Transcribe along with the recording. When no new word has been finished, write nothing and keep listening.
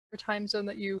time zone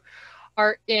that you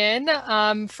are in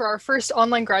for our first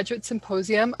online graduate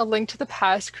symposium, A Link to the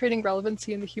Past, Creating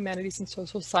Relevancy in the Humanities and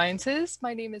Social Sciences.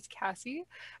 My name is Cassie,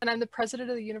 and I'm the president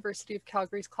of the University of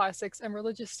Calgary's Classics and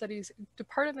Religious Studies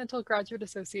Departmental Graduate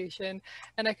Association,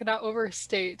 and I cannot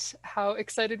overstate how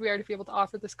excited we are to be able to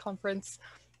offer this conference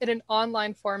in an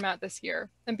online format this year.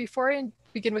 And before I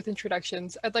begin with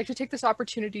introductions, I'd like to take this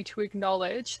opportunity to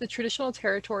acknowledge the traditional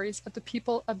territories of the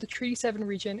people of the Treaty 7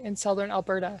 region in southern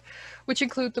Alberta, which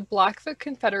include the Blackfoot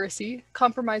Confederacy,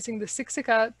 comprising the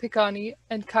Siksika, Piikani,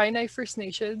 and Kainai First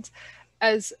Nations,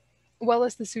 as well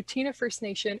as the Tsuut'ina First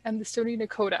Nation and the Stoney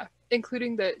Nakoda,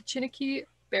 including the Chiniki,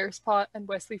 Bearspaw, and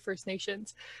Wesley First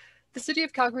Nations. The city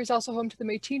of Calgary is also home to the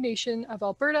Métis Nation of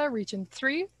Alberta, Region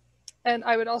 3, and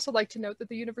I would also like to note that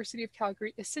the University of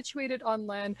Calgary is situated on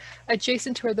land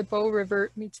adjacent to where the Bow River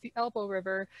meets the Elbow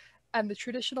River, and the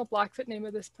traditional Blackfoot name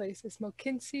of this place is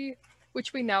Mokinsi,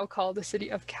 which we now call the city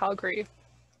of Calgary.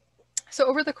 So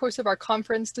over the course of our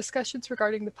conference, discussions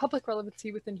regarding the public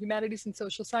relevancy within humanities and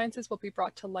social sciences will be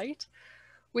brought to light,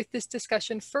 with this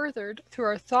discussion furthered through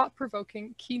our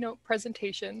thought-provoking keynote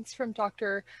presentations from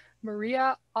Dr.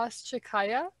 Maria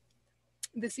Ostchikaya,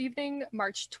 this evening,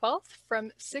 March 12th,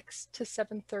 from 6 to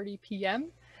 7:30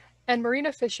 p.m., and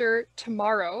Marina Fisher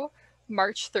tomorrow,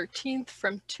 March 13th,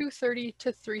 from 2:30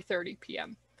 to 3:30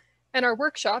 p.m. And our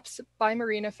workshops by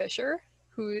Marina Fisher,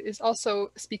 who is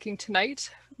also speaking tonight,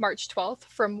 March 12th,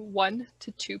 from 1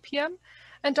 to 2 p.m.,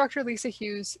 and Dr. Lisa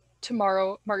Hughes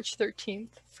tomorrow, March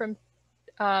 13th, from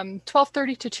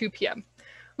 12:30 to 2 p.m.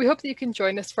 We hope that you can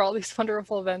join us for all these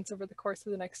wonderful events over the course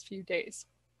of the next few days.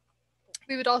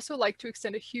 We would also like to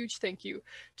extend a huge thank you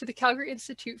to the Calgary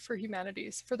Institute for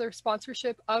Humanities for their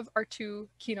sponsorship of our two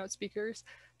keynote speakers,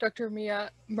 Dr.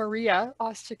 Maria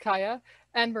Ostchikaya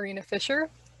and Marina Fisher,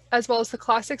 as well as the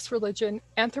Classics, Religion,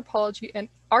 Anthropology, and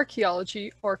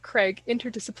Archaeology, or CRAG,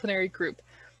 interdisciplinary group,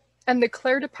 and the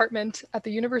CLARE department at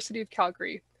the University of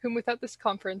Calgary, whom without this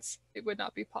conference, it would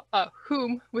not be,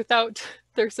 without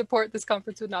their support, this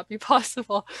conference would not be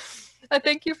possible.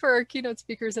 Thank you for our keynote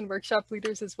speakers and workshop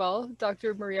leaders as well,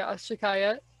 Dr. Maria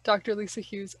Ostchikaya, Dr. Lisa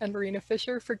Hughes, and Marina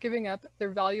Fisher, for giving up their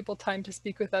valuable time to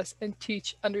speak with us and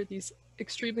teach under these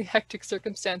extremely hectic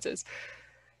circumstances.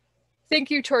 Thank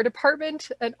you to our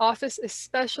department and office,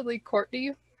 especially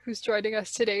Courtney, who's joining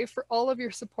us today, for all of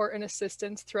your support and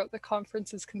assistance throughout the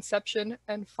conference's conception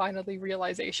and finally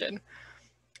realization.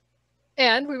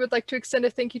 And we would like to extend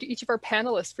a thank you to each of our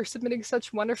panelists for submitting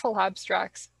such wonderful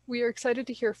abstracts. We are excited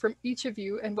to hear from each of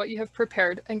you and what you have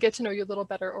prepared and get to know you a little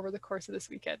better over the course of this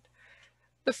weekend.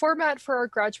 The format for our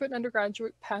graduate and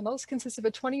undergraduate panels consists of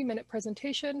a 20-minute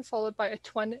presentation followed by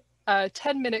a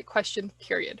 10-minute question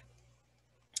period.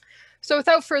 So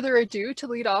without further ado, to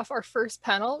lead off our first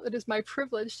panel, it is my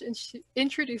privilege to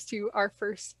introduce to you our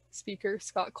first speaker,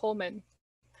 Scott Coleman.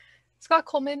 Scott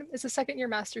Coleman is a second-year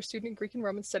master's student in Greek and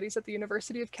Roman Studies at the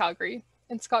University of Calgary,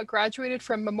 and Scott graduated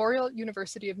from Memorial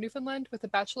University of Newfoundland with a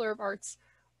Bachelor of Arts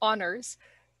honors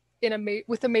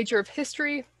with a major of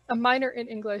history, a minor in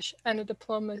English, and a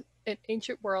diploma in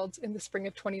ancient worlds in the spring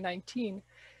of 2019.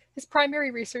 His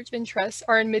primary research interests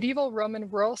are in medieval Roman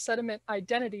rural settlement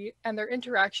identity and their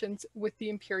interactions with the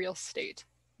imperial state,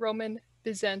 Roman,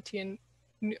 Byzantine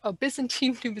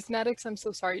numismatics, I'm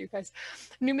so sorry, you guys,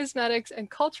 numismatics and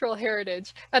cultural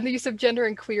heritage, and the use of gender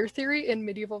and queer theory in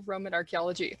medieval Roman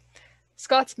archaeology.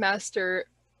 Scott's master's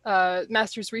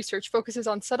research focuses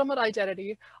on settlement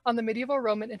identity on the medieval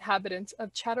Roman inhabitants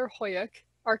of Çatalhöyük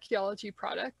archaeology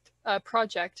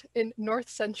project in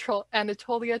north-central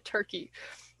Anatolia, Turkey.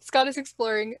 Scott is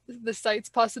exploring the site's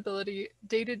possible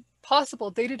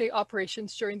day-to-day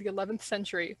operations during the 11th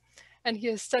century, and he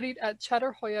has studied at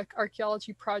Çatalhöyük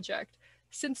Archaeology Project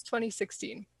since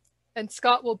 2016. And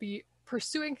Scott will be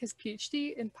pursuing his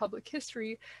PhD in public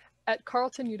history at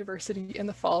Carleton University in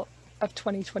the fall of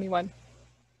 2021.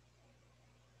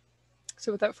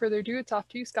 So without further ado, it's off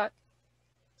to you, Scott.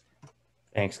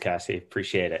 Thanks, Cassie.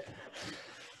 Appreciate it.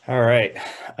 All right.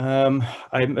 I'm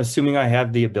assuming I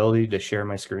have the ability to share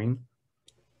my screen.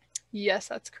 Yes,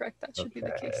 that's correct. That should be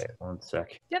the case. One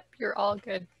sec. Yep, you're all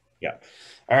good. Yeah.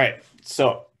 All right.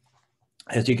 So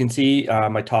as you can see,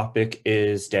 my topic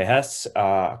is Dēhes,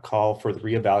 a call for the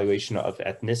reevaluation of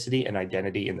ethnicity and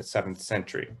identity in the 7th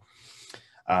century.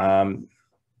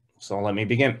 So let me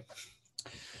begin.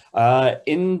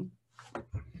 In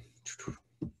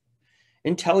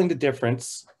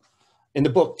the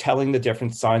book, Telling the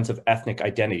Different Signs of Ethnic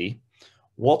Identity,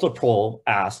 Walter Pohl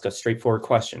asks a straightforward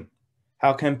question: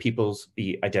 how can peoples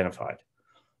be identified?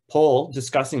 Pohl,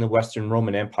 discussing the Western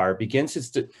Roman Empire, begins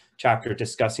his chapter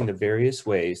discussing the various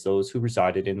ways those who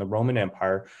resided in the Roman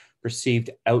Empire perceived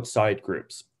outside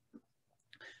groups.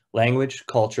 Language,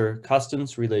 culture,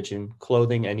 customs, religion,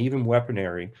 clothing, and even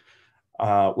weaponry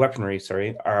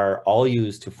are all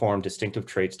used to form distinctive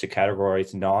traits to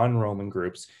categorize non-Roman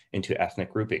groups into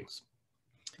ethnic groupings.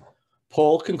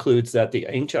 Pohl concludes that the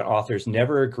ancient authors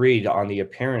never agreed on the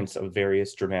appearance of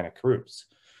various Germanic groups.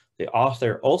 The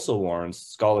author also warns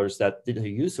scholars that the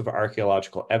use of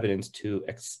archaeological evidence to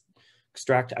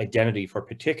extract identity for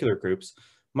particular groups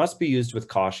must be used with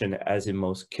caution, as in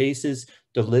most cases,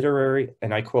 the literary,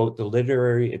 and I quote, the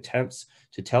literary attempts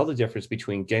to tell the difference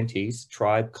between gentes,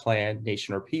 tribe, clan,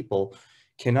 nation, or people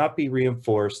cannot be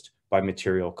reinforced by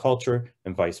material culture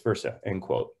and vice versa, end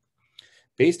quote.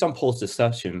 Based on Pohl's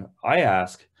discussion, I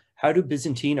ask, how do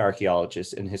Byzantine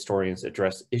archaeologists and historians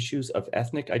address issues of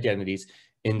ethnic identities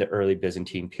in the early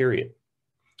Byzantine period?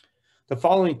 The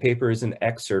following paper is an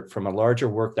excerpt from a larger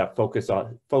work that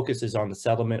focuses on the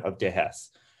settlement of Dēhes,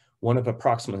 one of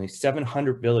approximately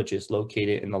 700 villages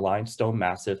located in the limestone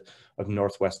massif of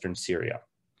northwestern Syria,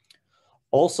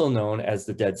 also known as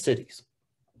the Dead Cities.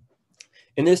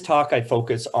 In this talk, I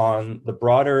focus on the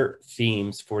broader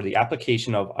themes for the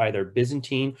application of either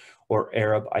Byzantine or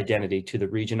Arab identity to the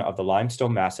region of the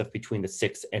limestone massif between the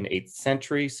 6th and 8th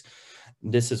centuries.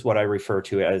 This is what I refer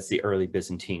to as the early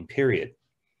Byzantine period.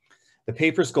 The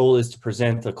paper's goal is to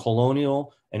present the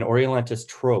colonial and Orientalist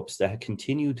tropes that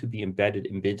continue to be embedded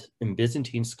in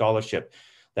Byzantine scholarship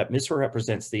that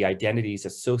misrepresents the identities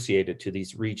associated to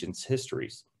these regions'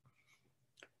 histories.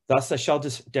 Thus, I shall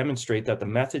demonstrate that the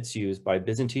methods used by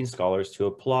Byzantine scholars to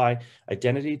apply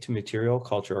identity to material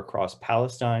culture across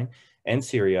Palestine and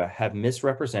Syria have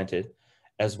misrepresented,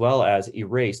 as well as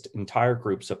erased, entire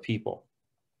groups of people.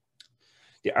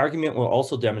 The argument will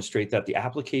also demonstrate that the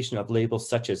application of labels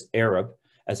such as Arab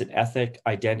as an ethnic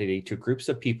identity to groups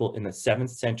of people in the 7th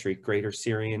century Greater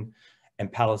Syrian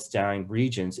and Palestine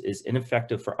regions is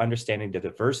ineffective for understanding the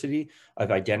diversity of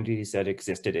identities that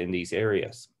existed in these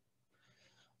areas.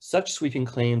 Such sweeping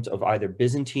claims of either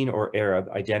Byzantine or Arab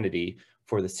identity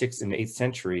for the 6th and 8th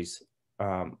centuries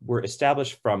were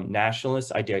established from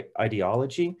nationalist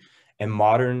ideology and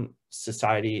modern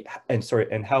society,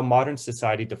 and how modern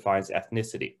society defines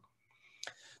ethnicity.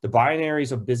 The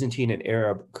binaries of Byzantine and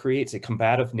Arab creates a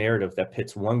combative narrative that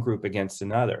pits one group against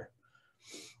another.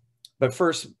 But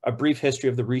first, a brief history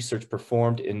of the research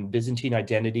performed in Byzantine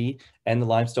identity and the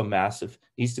limestone massif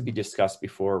needs to be discussed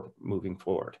before moving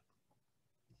forward.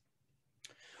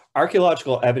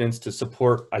 Archaeological evidence to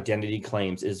support identity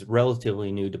claims is a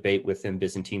relatively new debate within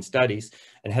Byzantine studies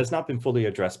and has not been fully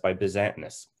addressed by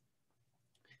Byzantinists.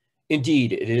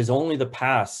 Indeed, it is only in the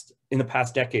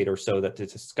past decade or so that the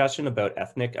discussion about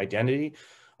ethnic identity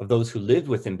of those who lived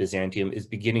within Byzantium is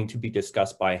beginning to be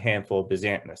discussed by a handful of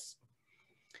Byzantinists.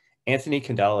 Anthony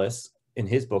Candelas, in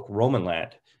his book Roman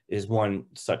Land, is one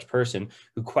such person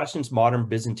who questions modern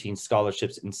Byzantine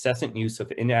scholarship's incessant use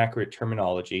of inaccurate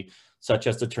terminology, such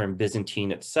as the term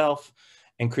Byzantine itself,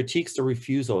 and critiques the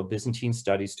refusal of Byzantine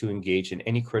studies to engage in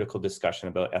any critical discussion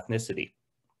about ethnicity.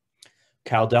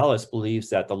 Candelas believes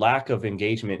that the lack of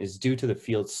engagement is due to the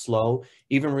field's slow,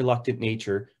 even reluctant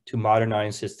nature to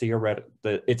modernize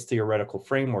its theoretical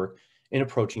framework in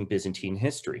approaching Byzantine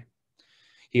history.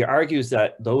 He argues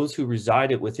that those who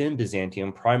resided within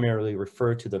Byzantium primarily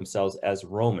refer to themselves as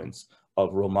Romans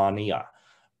of Romania,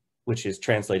 which is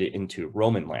translated into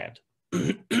Roman land.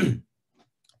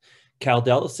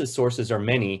 Candelas' sources are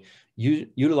many,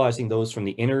 utilizing those from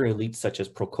the inner elite such as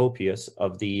Procopius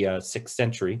of the 6th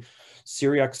century,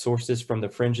 Syriac sources from the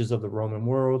fringes of the Roman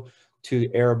world, to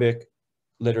Arabic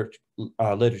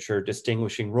literature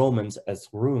distinguishing Romans as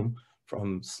Rum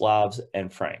from Slavs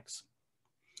and Franks.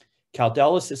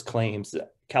 Candelas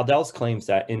claims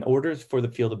that in order for the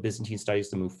field of Byzantine studies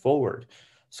to move forward,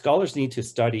 scholars need to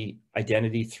study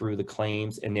identity through the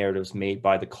claims and narratives made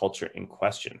by the culture in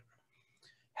question.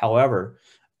 However,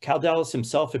 Candelas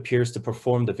himself appears to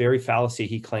perform the very fallacy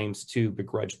he claims to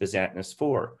begrudge Byzantinists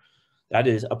for. That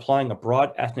is, applying a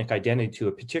broad ethnic identity to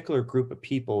a particular group of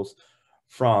peoples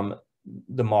from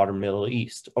the modern Middle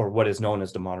East, or what is known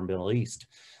as the modern Middle East,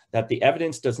 that the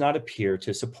evidence does not appear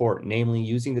to support, namely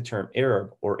using the term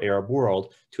Arab or Arab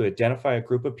world to identify a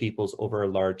group of peoples over a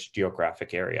large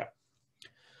geographic area.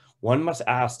 One must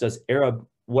ask,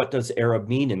 what does Arab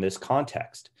mean in this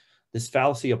context? This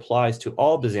fallacy applies to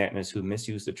all Byzantinists who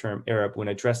misuse the term Arab when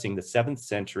addressing the 7th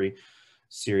century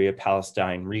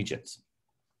Syria-Palestine regions.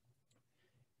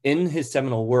 In his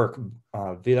seminal work,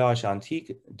 Village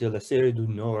Antique de la Syrie du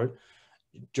Nord,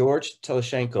 George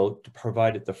Teleshenko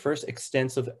provided the first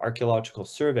extensive archaeological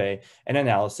survey and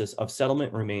analysis of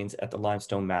settlement remains at the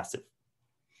limestone massif.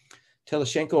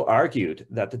 Teleshenko argued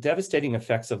that the devastating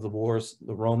effects of the wars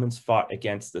the Romans fought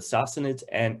against the Sassanids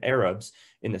and Arabs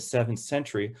in the 7th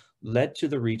century led to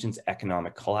the region's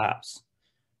economic collapse.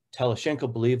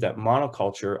 Teleshenko believed that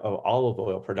monoculture of olive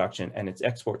oil production and its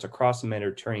exports across the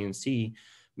Mediterranean Sea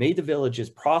made the villages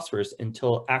prosperous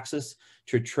until access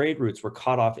to trade routes were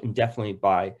cut off indefinitely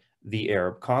by the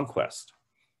Arab conquest.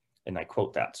 And I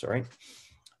quote that, sorry.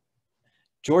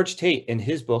 George Tate, in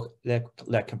his book,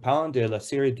 La Campagne de la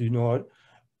Syrie du Nord,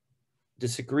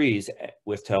 disagrees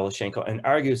with Teleshenko and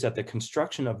argues that the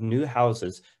construction of new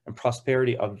houses and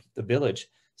prosperity of the village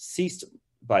ceased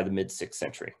by the mid-6th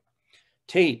century.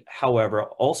 Tate, however,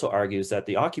 also argues that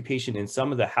the occupation in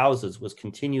some of the houses was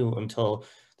continued until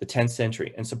the 10th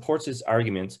century and supports his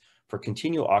arguments for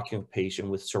continual occupation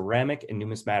with ceramic and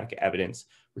numismatic evidence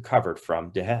recovered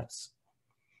from Dēhes.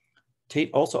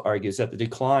 Tate also argues that the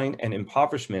decline and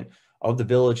impoverishment of the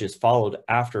villages followed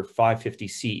after 550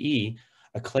 CE,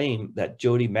 a claim that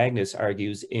Jody Magnus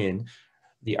argues in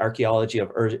The Archaeology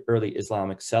of Early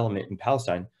Islamic Settlement in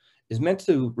Palestine, is meant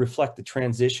to reflect the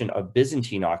transition of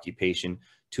Byzantine occupation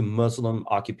to Muslim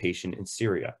occupation in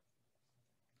Syria.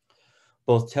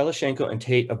 Both Teleshenko and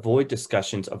Tate avoid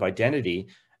discussions of identity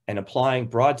and applying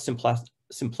broad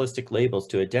simplistic labels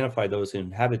to identify those who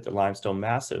inhabit the limestone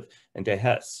massif and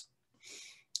Dēhes.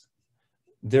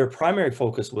 Their primary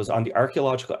focus was on the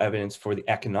archaeological evidence for the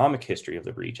economic history of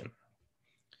the region.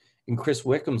 In Chris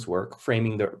Wickham's work,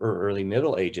 Framing the Early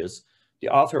Middle Ages, the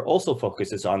author also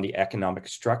focuses on the economic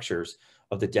structures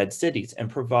of the dead cities and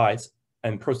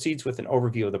proceeds with an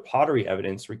overview of the pottery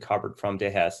evidence recovered from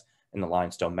Dēhes and the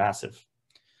limestone massif.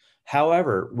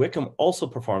 However, Wickham also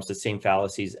performs the same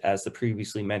fallacies as the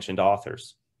previously mentioned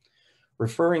authors.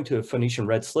 Referring to Phoenician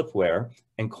red slipware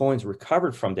and coins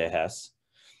recovered from Dēhes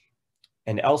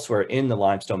and elsewhere in the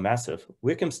limestone massif,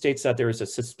 Wickham states that there is a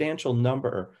substantial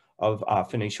number of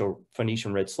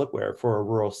Phoenician red slipware for a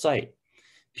rural site,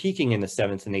 peaking in the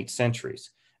 7th and 8th centuries,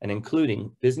 and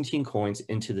including Byzantine coins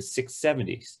into the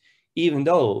 670s, even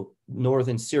though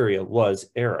northern Syria was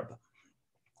Arab,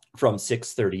 from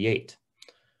 638.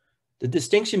 The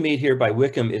distinction made here by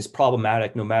Wickham is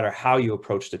problematic no matter how you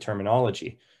approach the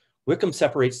terminology. Wickham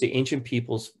separates the ancient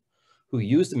peoples who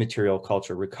used the material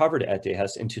culture recovered at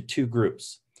Dēhes into two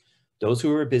groups, those who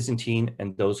were Byzantine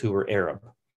and those who were Arab.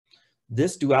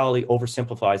 This duality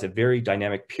oversimplifies a very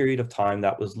dynamic period of time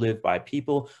that was lived by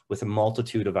people with a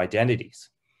multitude of identities.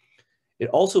 It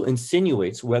also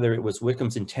insinuates, whether it was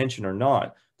Wickham's intention or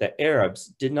not, that Arabs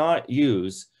did not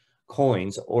use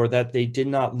coins or that they did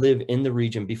not live in the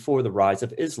region before the rise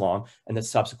of Islam and the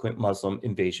subsequent Muslim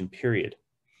invasion period.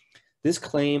 This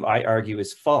claim, I argue,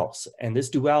 is false, and this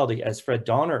duality, as Fred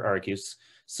Donner argues,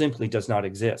 simply does not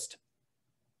exist.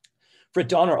 Fred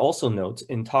Donner also notes,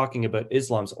 in talking about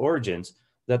Islam's origins,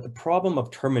 that the problem of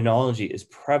terminology is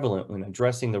prevalent when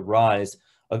addressing the rise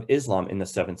of Islam in the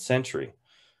 7th century.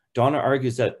 Donner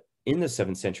argues that in the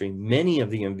 7th century, many of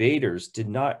the invaders did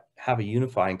not have a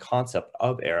unifying concept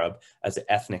of Arab as an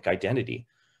ethnic identity,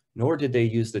 nor did they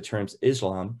use the terms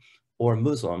Islam or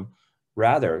Muslim.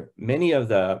 Rather, many of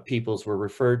the peoples were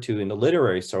referred to in the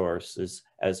literary sources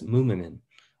as mu'minin,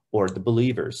 or the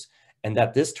believers, and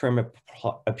that this term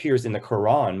appears in the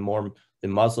Quran more than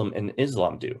Muslim and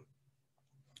Islam do.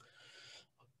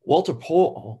 Walter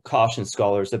Pohl cautions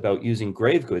scholars about using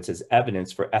grave goods as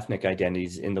evidence for ethnic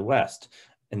identities in the West,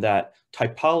 and that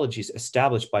typologies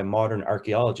established by modern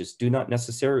archaeologists do not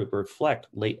necessarily reflect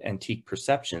late antique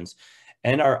perceptions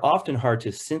and are often hard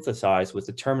to synthesize with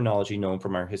the terminology known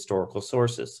from our historical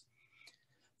sources.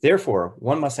 Therefore,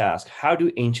 one must ask, how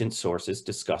do ancient sources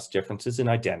discuss differences in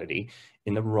identity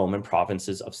in the Roman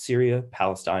provinces of Syria,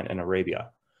 Palestine, and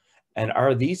Arabia? And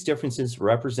are these differences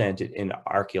represented in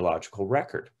archaeological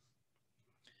record?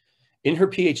 In her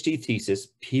PhD thesis,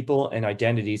 People and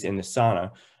Identities in Nisana,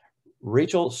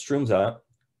 Rachel Strumza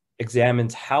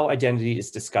examines how identity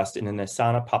is discussed in the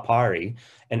Nisana papyri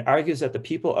and argues that the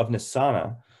people of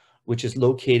Nisana, which is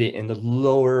located in the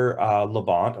lower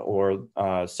Levant, or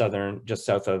just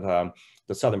south of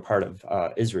the southern part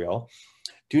of Israel,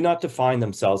 do not define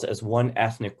themselves as one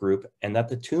ethnic group, and that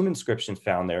the tomb inscriptions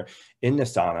found there in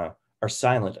Nisana are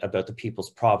silent about the people's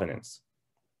provenance.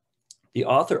 The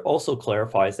author also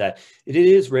clarifies that it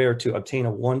is rare to obtain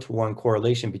a one-to-one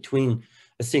correlation between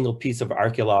a single piece of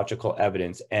archaeological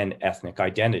evidence and ethnic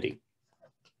identity.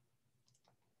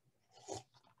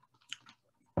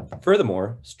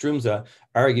 Furthermore, Strumza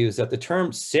argues that the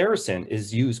term Saracen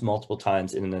is used multiple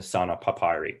times in the Nisana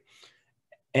papyri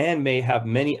and may have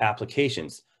many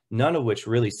applications, none of which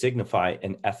really signify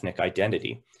an ethnic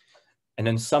identity, an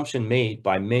assumption made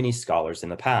by many scholars in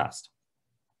the past.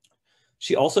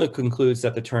 She also concludes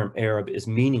that the term Arab is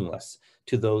meaningless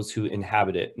to those who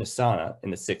inhabited Nasana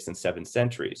in the 6th and 7th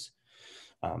centuries.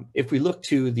 If we look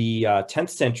to the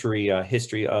 10th century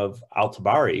history of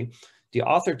Al-Tabari, the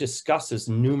author discusses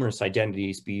numerous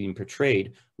identities being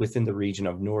portrayed within the region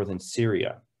of northern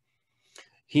Syria.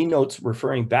 He notes,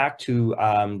 referring back to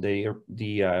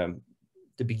the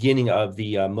beginning of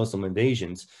the Muslim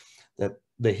invasions, that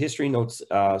the history notes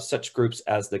such groups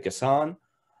as the Ghassan,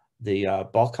 the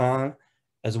Balkan,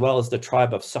 as well as the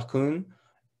tribe of Sakun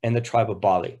and the tribe of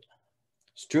Bali.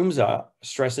 Strumza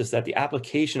stresses that the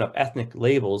application of ethnic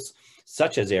labels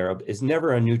such as Arab is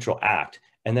never a neutral act,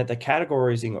 and that the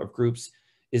categorizing of groups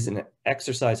is an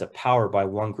exercise of power by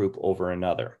one group over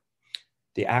another.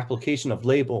 The application of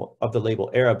the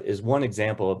label Arab is one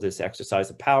example of this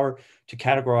exercise of power to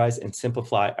categorize and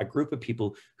simplify a group of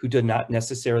people who did not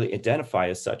necessarily identify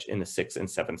as such in the 6th and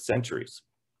 7th centuries.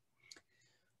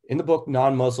 In the book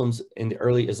Non-Muslims in the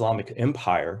Early Islamic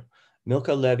Empire,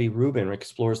 Milka Levy-Rubin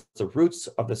explores the roots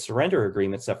of the surrender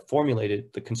agreements that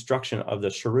formulated the construction of the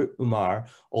Shurut Umar,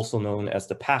 also known as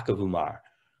the Pact of Umar.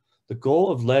 The goal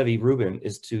of Levy-Rubin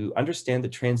is to understand the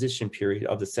transition period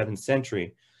of the 7th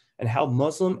century and how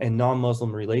Muslim and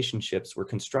non-Muslim relationships were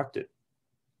constructed.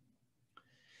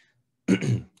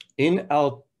 In and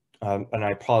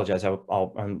I apologize,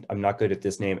 I'm not good at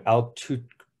this name,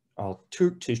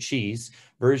 Al-Turtushi's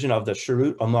version of the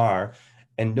Shurut Umar,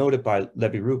 and noted by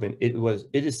Levy-Rubin,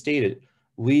 it is stated,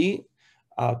 "We,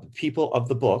 the people of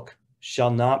the book,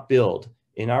 shall not build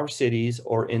in our cities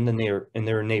or in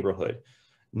their neighborhood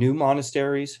new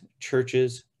monasteries,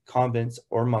 churches, convents,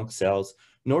 or monk cells,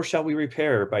 nor shall we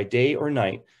repair by day or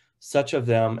night such of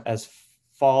them as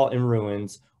fall in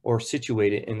ruins or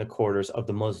situated in the quarters of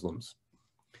the Muslims."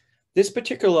 This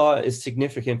particular law is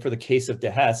significant for the case of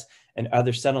Dēhes and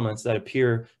other settlements that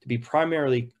appear to be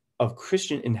primarily of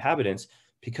Christian inhabitants,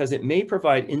 because it may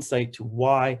provide insight to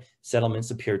why settlements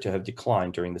appear to have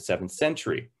declined during the 7th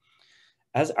century.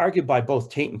 As argued by both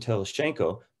Tate and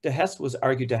Teleshenko, Dēhes was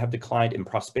argued to have declined in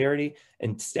prosperity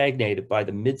and stagnated by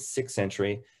the mid-6th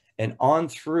century and on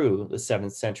through the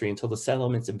 7th century until the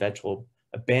settlement's eventual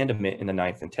abandonment in the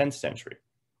 9th and 10th century.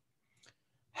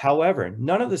 However,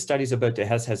 none of the studies about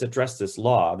Dēhes has addressed this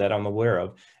law that I'm aware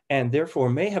of, and therefore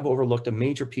may have overlooked a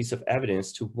major piece of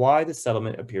evidence to why the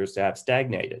settlement appears to have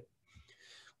stagnated.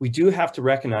 We do have to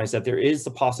recognize that there is the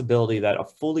possibility that a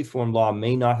fully formed law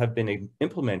may not have been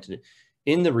implemented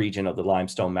in the region of the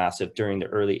Limestone Massif during the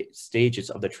early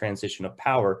stages of the transition of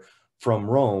power from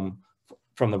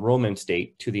the Roman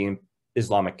state to the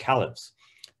Islamic caliphs.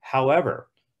 However,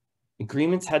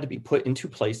 agreements had to be put into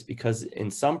place because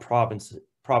in some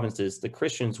provinces, the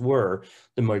Christians were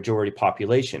the majority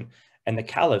population, and the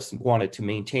caliphs wanted to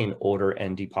maintain order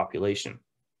and depopulation.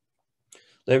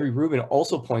 Levy-Rubin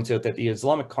also points out that the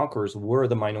Islamic conquerors were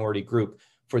the minority group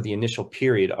for the initial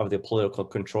period of the political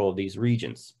control of these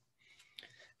regions.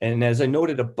 And as I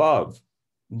noted above,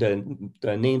 the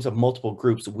names of multiple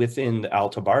groups within the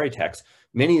Al-Tabari text,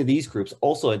 many of these groups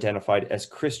also identified as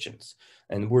Christians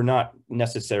and were not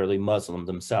necessarily Muslim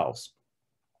themselves.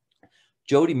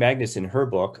 Jody Magnus, in her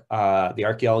book, The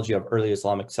Archaeology of Early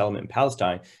Islamic Settlement in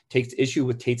Palestine, takes issue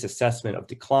with Tate's assessment of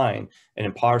decline and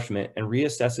impoverishment and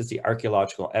reassesses the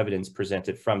archaeological evidence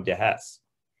presented from Dēhes.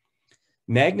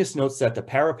 Magnus notes that the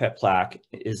parapet plaque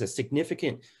is a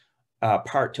significant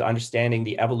part to understanding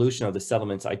the evolution of the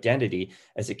settlement's identity,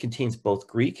 as it contains both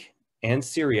Greek and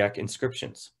Syriac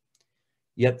inscriptions.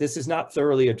 Yet this is not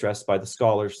thoroughly addressed by the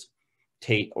scholars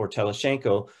Tate or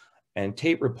Teleshenko, and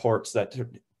Tate's report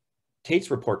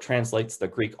translates the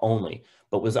Greek only,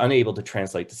 but was unable to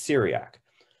translate the Syriac,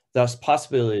 thus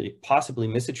possibly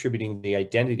misattributing the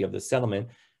identity of the settlement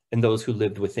and those who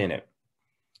lived within it.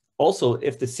 Also,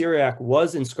 if the Syriac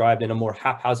was inscribed in a more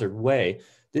haphazard way,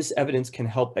 this evidence can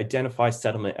help identify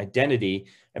settlement identity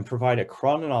and provide a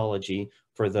chronology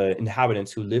for the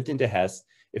inhabitants who lived in Dēhes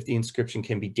if the inscription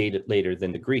can be dated later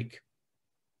than the Greek.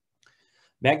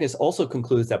 Magnus also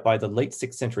concludes that by the late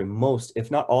 6th century, most, if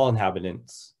not all,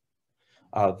 inhabitants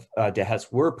of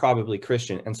Dēhes were probably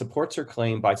Christian, and supports her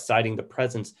claim by citing the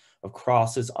presence of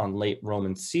crosses on late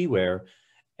Roman seaware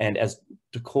and as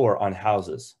decor on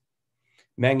houses.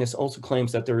 Magnus also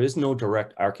claims that there is no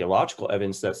direct archaeological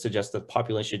evidence that suggests that the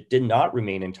population did not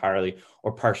remain entirely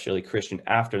or partially Christian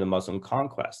after the Muslim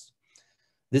conquest.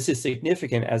 This is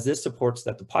significant as this supports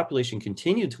that the population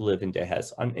continued to live in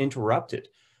Dēhes uninterrupted,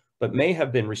 but may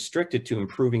have been restricted to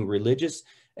improving religious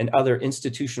and other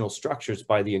institutional structures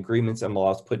by the agreements and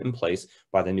laws put in place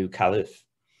by the new caliph.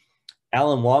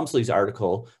 Alan Walmsley's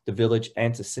article, The Village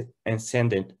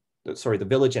Ascendant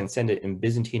in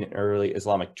Byzantine and Early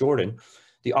Islamic Jordan,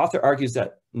 The author argues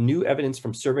that new evidence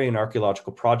from survey and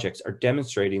archaeological projects are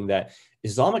demonstrating that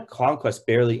Islamic conquest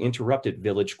barely interrupted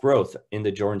village growth in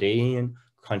the Jordanian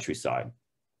countryside.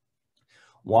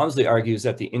 Walmsley argues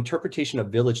that the interpretation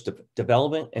of village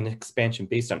development and expansion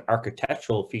based on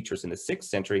architectural features in the 6th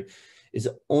century is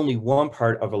only one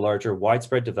part of a larger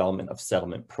widespread development of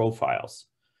settlement profiles.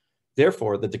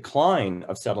 Therefore, the decline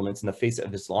of settlements in the face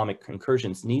of Islamic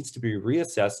incursions needs to be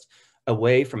reassessed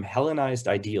away from Hellenized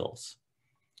ideals.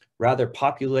 Rather,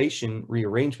 population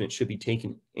rearrangement should be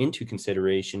taken into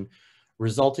consideration,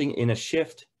 resulting in a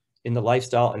shift in the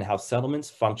lifestyle and how settlements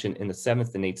function in the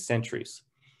 7th and 8th centuries.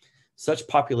 Such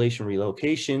population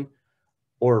relocation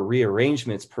or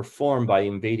rearrangements performed by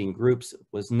invading groups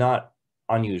was not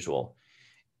unusual.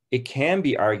 It can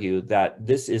be argued that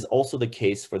this is also the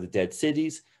case for the dead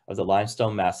cities of the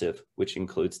limestone massif, which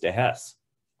includes Dēhes.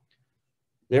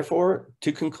 Therefore,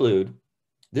 to conclude,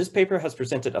 this paper has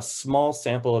presented a small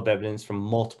sample of evidence from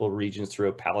multiple regions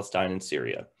throughout Palestine and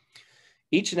Syria.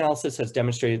 Each analysis has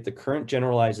demonstrated the current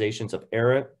generalizations of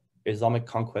Arab, Islamic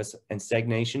conquest and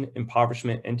stagnation,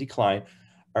 impoverishment, and decline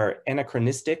are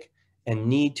anachronistic and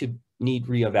need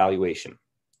reevaluation.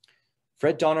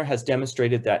 Fred Donner has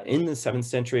demonstrated that in the 7th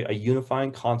century, a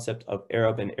unifying concept of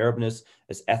Arab and Arabness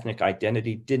as ethnic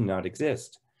identity did not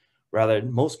exist. Rather,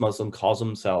 most Muslims call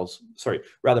themselves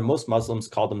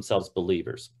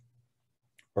believers,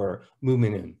 or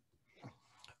mu'minin.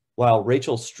 While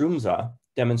Rachel Strumza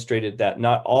demonstrated that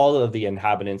not all of the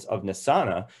inhabitants of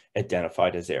Nasana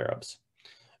identified as Arabs.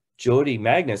 Jody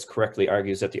Magnus correctly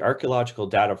argues that the archaeological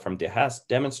data from Dēhes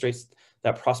demonstrates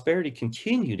that prosperity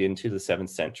continued into the 7th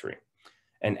century.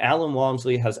 And Alan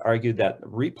Walmsley has argued that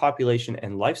repopulation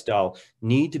and lifestyle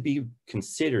need to be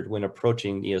considered when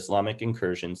approaching the Islamic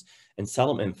incursions and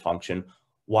settlement function,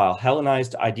 while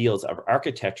Hellenized ideals of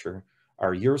architecture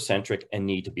are Eurocentric and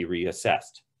need to be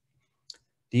reassessed.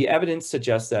 The evidence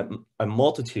suggests that a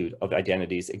multitude of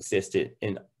identities existed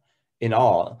in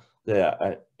all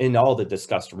the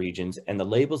discussed regions, and the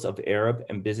labels of Arab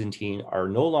and Byzantine are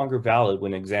no longer valid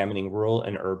when examining rural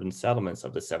and urban settlements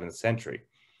of the 7th century.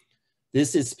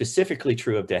 This is specifically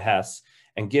true of Dēhes,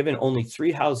 and given only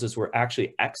 3 houses were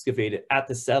actually excavated at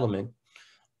the settlement,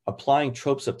 applying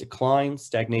tropes of decline,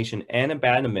 stagnation, and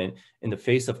abandonment in the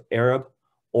face of Arab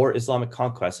or Islamic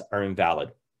conquest are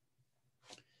invalid.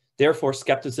 Therefore,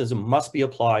 skepticism must be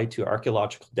applied to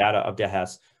archaeological data of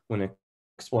Dēhes when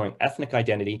exploring ethnic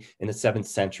identity in the 7th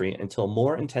century until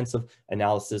more intensive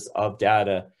analysis of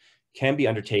data can be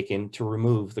undertaken to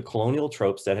remove the colonial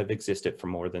tropes that have existed for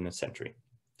more than a century.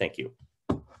 Thank you.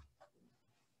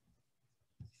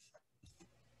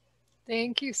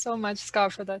 Thank you so much,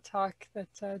 Scott, for that talk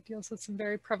that deals with some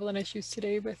very prevalent issues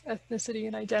today with ethnicity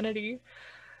and identity.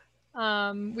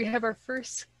 We have our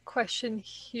first question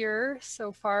here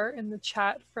so far in the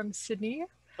chat from Sydney.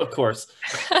 Of course.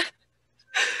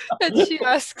 And she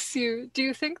asks you, do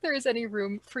you think there is any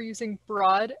room for using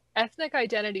broad ethnic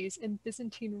identities in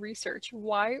Byzantine research?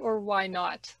 Why or why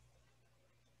not?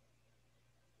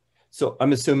 So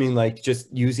I'm assuming like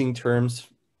just using terms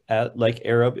like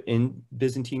Arab in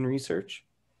Byzantine research?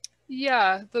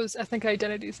 Yeah, those ethnic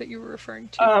identities that you were referring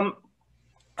to.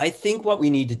 I think what we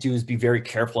need to do is be very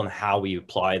careful in how we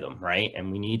apply them, right?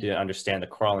 And we need to understand the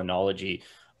chronology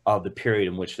of the period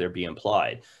in which they're being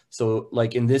applied. So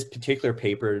like in this particular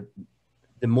paper,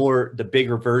 the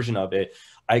bigger version of it,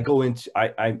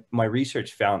 my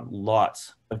research found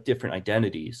lots of different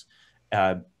identities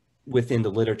within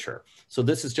the literature. So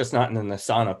this is just not in the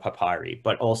Nasana papyri,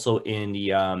 but also in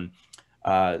the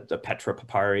Petra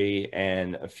papyri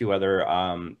and a few other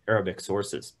Arabic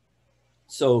sources.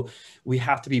 So we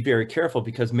have to be very careful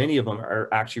because many of them are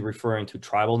actually referring to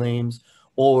tribal names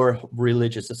or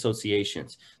religious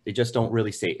associations. They just don't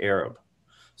really say Arab.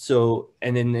 So,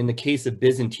 and then in the case of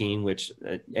Byzantine, which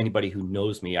anybody who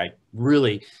knows me, I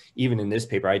really, even in this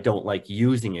paper, I don't like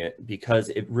using it because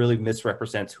it really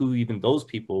misrepresents who even those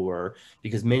people were,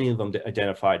 because many of them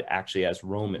identified actually as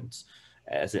Romans,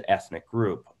 as an ethnic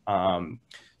group.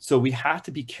 So we have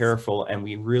to be careful, and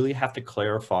we really have to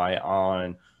clarify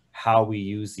on how we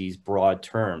use these broad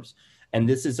terms. And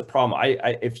this is a problem.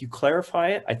 If you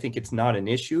clarify it, I think it's not an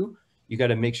issue. You got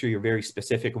to make sure you're very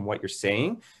specific in what you're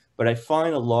saying. But I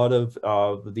find a lot of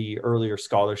the earlier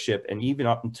scholarship and even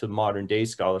up into modern day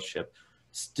scholarship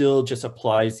still just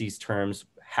applies these terms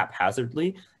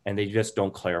haphazardly, and they just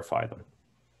don't clarify them.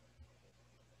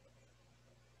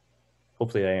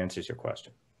 Hopefully that answers your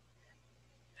question.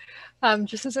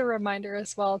 Just as a reminder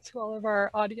as well to all of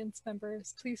our audience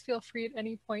members, please feel free at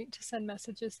any point to send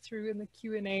messages through in the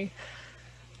Q&A.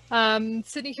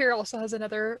 Sydney here also has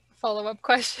another follow-up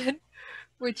question,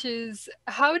 which is,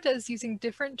 how does using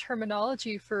different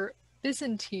terminology for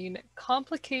Byzantine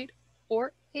complicate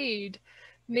or aid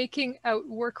making out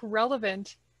work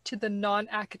relevant to the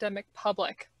non-academic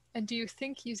public? And do you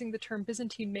think using the term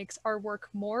Byzantine makes our work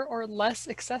more or less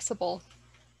accessible?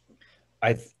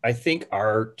 I think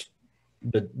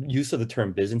the use of the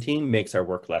term Byzantine makes our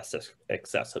work less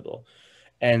accessible.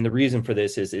 And the reason for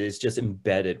this is it is just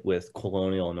embedded with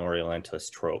colonial and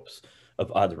Orientalist tropes of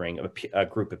othering a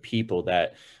group of people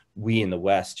that we in the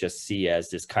West just see as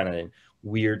this kind of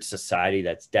weird society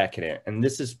that's decadent. And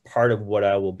this is part of what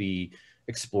I will be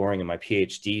exploring in my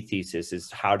PhD thesis,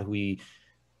 is how do we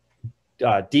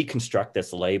deconstruct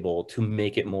this label to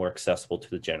make it more accessible to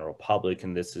the general public.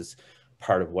 And this is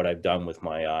part of what I've done with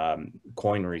my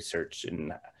coin research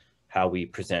and how we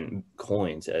present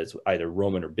coins as either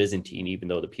Roman or Byzantine, even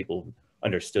though the people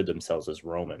understood themselves as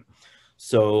Roman.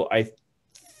 So I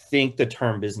think the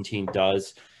term Byzantine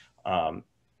does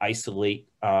isolate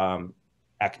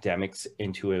academics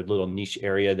into a little niche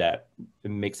area that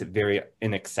makes it very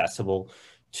inaccessible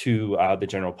to the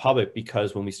general public,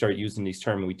 because when we start using these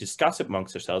terms and we discuss it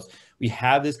amongst ourselves, we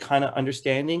have this kind of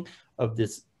understanding of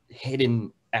this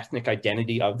hidden ethnic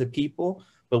identity of the people,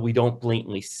 but we don't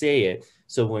blatantly say it.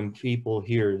 So when people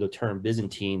hear the term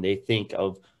Byzantine, they think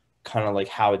of kind of like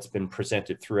how it's been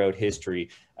presented throughout history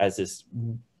as this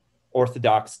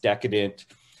orthodox, decadent,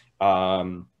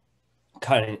 kind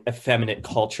of effeminate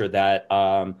culture that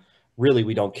really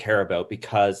we don't care about,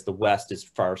 because the West is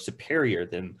far superior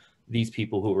than these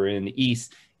people who were in the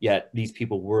East, yet these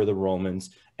people were the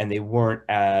Romans, and they weren't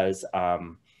as,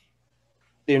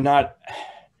 they're not,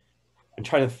 I'm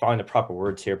trying to find the proper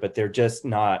words here, but they're just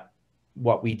not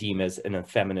what we deem as an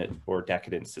effeminate or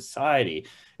decadent society.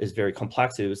 Is very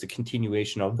complex. It was a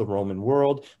continuation of the Roman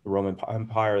world, the Roman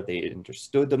Empire. They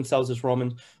understood themselves as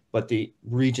Romans, but the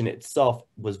region itself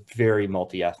was very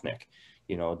multi-ethnic.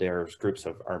 You know, there's groups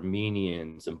of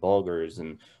Armenians and Bulgars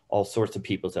and all sorts of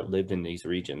peoples that lived in these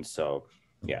regions. So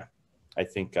yeah, I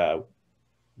think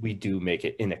we do make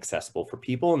it inaccessible for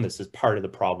people. And this is part of the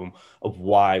problem of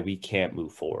why we can't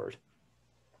move forward.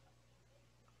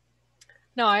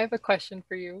 Now, I have a question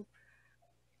for you.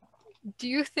 Do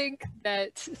you think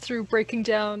that through breaking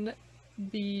down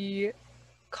the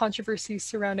controversies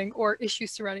surrounding or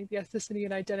issues surrounding the ethnicity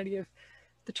and identity of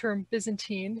the term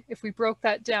Byzantine, if we broke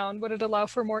that down, would it allow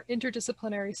for more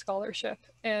interdisciplinary scholarship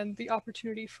and the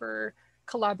opportunity for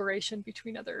collaboration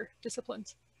between other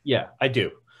disciplines? Yeah, I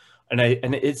do. And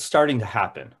it's starting to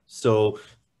happen. So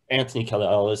Anthony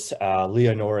Kelly-Ellis,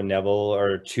 Leonora Neville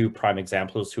are two prime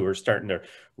examples who are starting to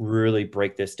really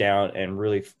break this down and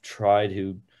really try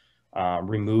to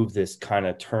remove this kind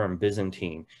of term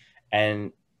Byzantine.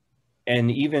 And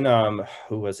even,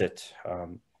 who was it? I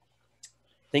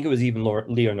think it was even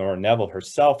Leonora Neville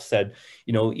herself said,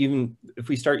 you know, even if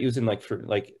we start using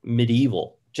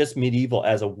medieval, just medieval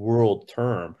as a world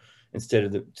term, instead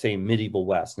of saying medieval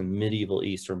West and medieval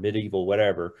East or medieval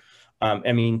whatever,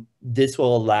 I mean, this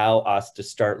will allow us to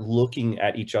start looking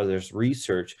at each other's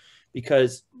research,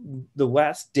 because the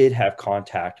West did have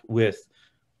contact with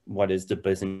what is the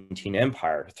Byzantine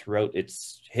Empire throughout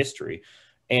its history.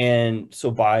 And so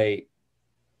by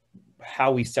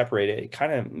how we separate it, it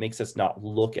kind of makes us not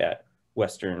look at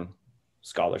Western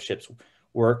scholarship's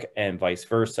work and vice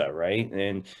versa, right?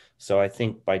 And so I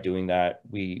think by doing that,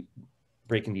 we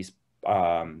breaking these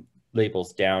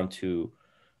labels down to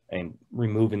and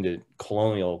removing the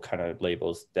colonial kind of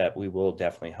labels, that we will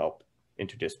definitely help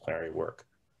interdisciplinary work.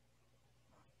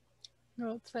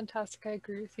 No, it's fantastic. I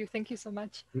agree with you. Thank you so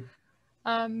much.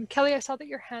 Kelly, I saw that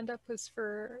your hand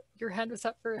was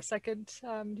up for a second.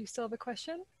 Do you still have a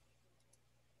question?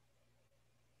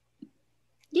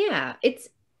 Yeah, it's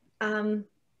kind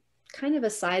of a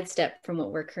sidestep from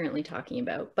what we're currently talking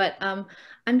about, but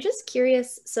I'm just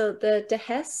curious. So the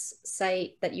Dēhes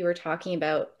site that you were talking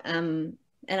about,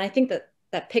 and I think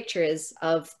that picture is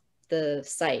of the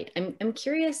site. I'm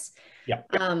curious. Yeah.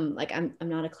 Like I'm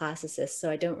not a classicist, so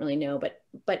I don't really know,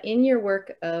 but in your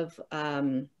work of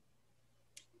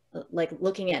like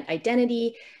looking at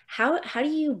identity, how do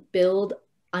you build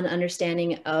an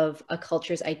understanding of a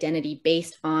culture's identity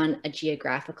based on a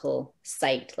geographical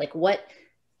site? Like what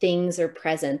things are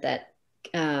present that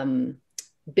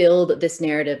build this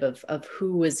narrative of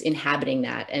who was inhabiting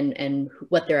that and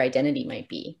what their identity might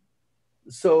be?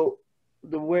 So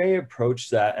the way I approach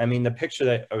that, I mean, the picture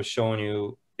that I was showing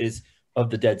you is of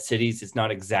the dead cities. It's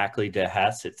not exactly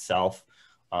Dēhes itself,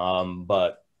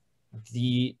 but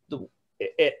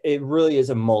it really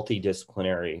is a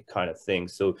multidisciplinary kind of thing.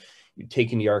 So you're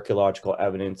taking the archaeological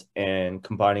evidence and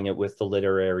combining it with the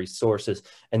literary sources,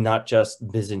 and not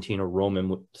just Byzantine or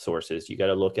Roman sources. You got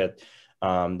to look at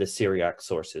the Syriac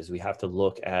sources. We have to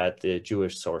look at the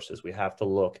Jewish sources. We have to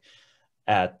look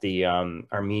at the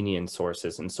Armenian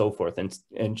sources and so forth,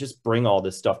 and just bring all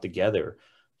this stuff together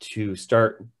to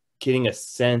start getting a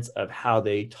sense of how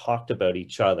they talked about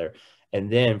each other.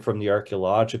 And then from the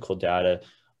archaeological data,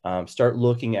 start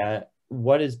looking at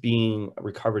what is being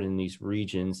recovered in these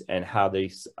regions and how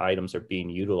these items are being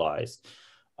utilized.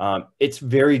 It's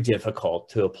very difficult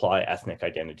to apply ethnic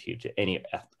identity to any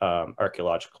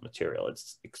archaeological material.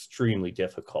 It's extremely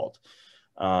difficult,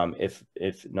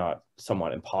 if not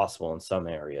somewhat impossible in some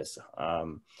areas.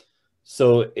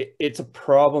 So it's a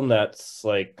problem that's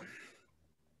like,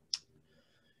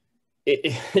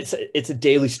 it's a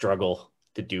daily struggle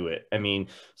to do it. I mean,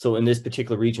 so in this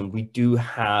particular region, we do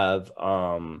have,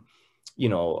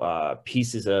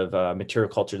 pieces of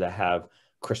material culture that have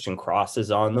Christian crosses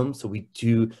on them. So we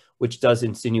do, which does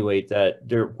insinuate that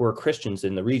there were Christians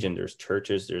in the region. There's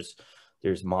churches,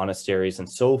 there's monasteries and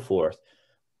so forth.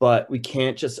 But we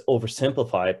can't just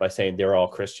oversimplify it by saying they're all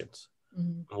Christians.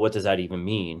 Mm-hmm. What does that even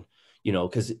mean?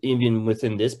 Because even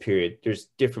within this period, there's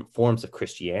different forms of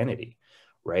Christianity,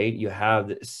 right? You have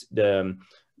the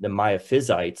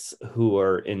Miaphysites who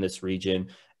are in this region,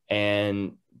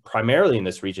 and primarily in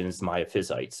this region is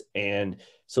Miaphysites. And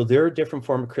so they're a different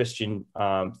form of Christian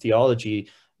theology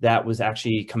that was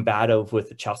actually combative with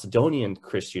the Chalcedonian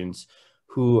Christians,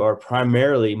 who are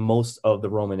primarily most of the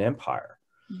Roman Empire.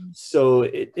 Mm-hmm. So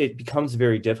it becomes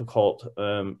very difficult,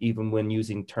 even when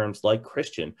using terms like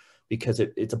Christian, because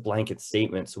it's a blanket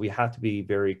statement. So we have to be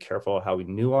very careful how we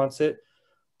nuance it.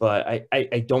 But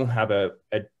I don't have a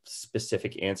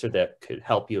specific answer that could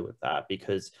help you with that,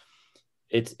 because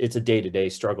it's a day-to-day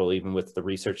struggle, even with the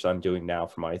research I'm doing now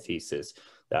for my thesis,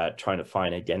 that trying to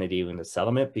find identity in the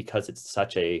settlement, because it's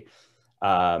such a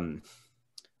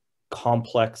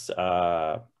complex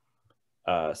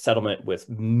settlement with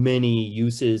many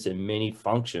uses and many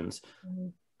functions. Mm-hmm.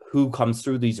 Who comes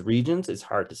through these regions is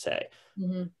hard to say.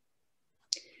 Mm-hmm.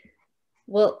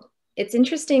 Well, it's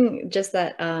interesting just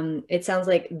that it sounds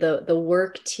like the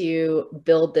work to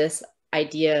build this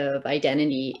idea of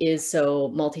identity is so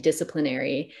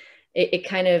multidisciplinary. It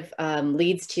kind of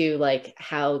leads to like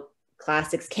how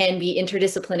classics can be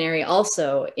interdisciplinary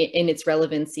also in its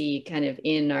relevancy kind of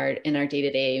in our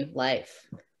day-to-day life.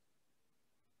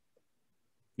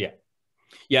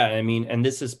 Yeah, I mean, and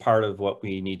this is part of what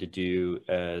we need to do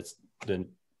as the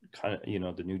kind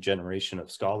of, the new generation of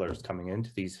scholars coming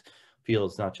into these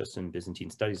fields, not just in Byzantine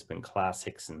studies, but in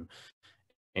classics and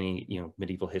any,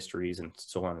 medieval histories and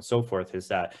so on and so forth, is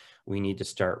that we need to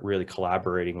start really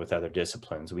collaborating with other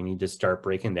disciplines. We need to start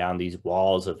breaking down these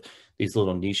walls of these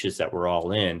little niches that we're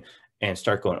all in, and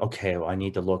start going, okay, well, I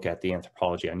need to look at the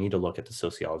anthropology. I need to look at the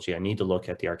sociology. I need to look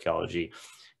at the archaeology.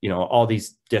 All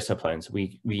these disciplines,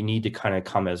 we need to kind of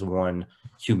come as one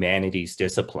humanities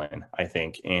discipline, I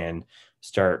think, and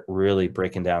start really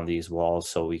breaking down these walls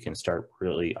so we can start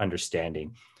really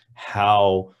understanding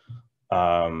how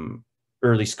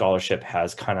early scholarship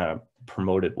has kind of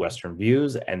promoted Western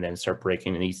views, and then start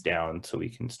breaking these down so we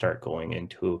can start going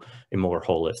into a more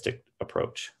holistic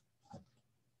approach.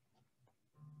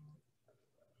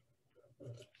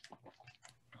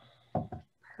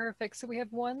 Perfect. So we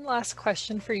have one last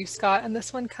question for you, Scott, and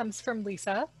this one comes from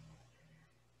Lisa.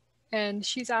 And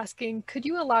she's asking, could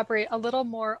you elaborate a little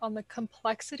more on the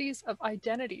complexities of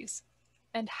identities,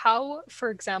 and how, for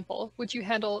example, would you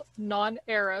handle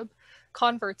non-Arab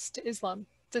converts to Islam?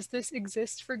 Does this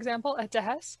exist, for example, at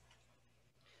Dēhes?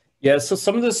 Yeah, so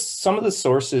some of the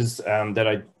sources that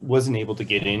I wasn't able to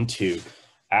get into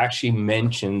actually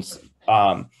mentions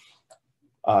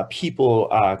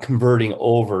people converting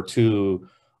over to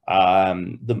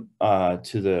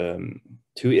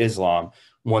Islam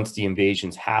once the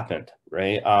invasions happened,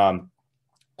 right?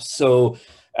 So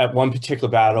at one particular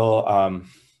battle,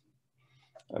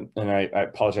 and I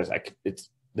apologize, it's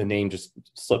the name just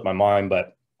slipped my mind,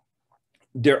 but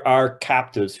there are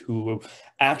captives who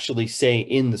actually say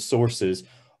in the sources,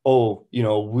 oh,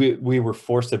 we were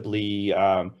forcibly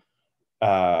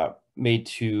made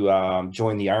to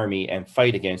join the army and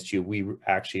fight against you. We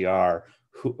actually are,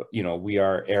 we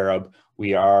are Arab.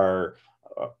 We are,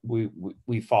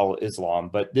 we follow Islam.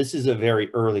 But this is a very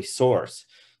early source,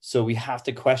 so we have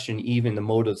to question even the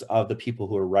motives of the people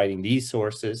who are writing these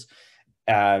sources,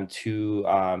 to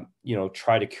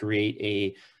try to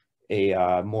create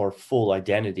a more full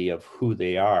identity of who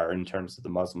they are in terms of the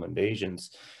Muslim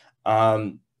invasions.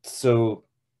 So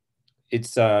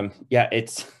it's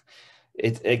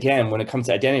it's, again, when it comes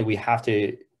to identity, we have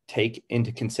to take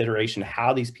into consideration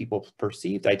how these people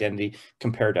perceived identity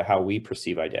compared to how we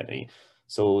perceive identity.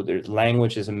 So there's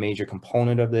language is a major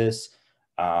component of this.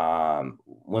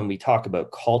 When we talk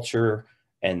about culture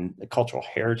and the cultural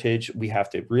heritage, we have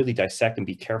to really dissect and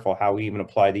be careful how we even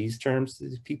apply these terms to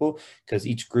these people, because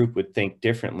each group would think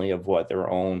differently of what their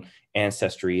own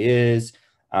ancestry is.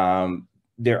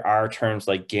 There are terms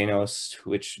like genos,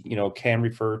 which, you know, can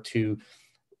refer to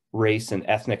race and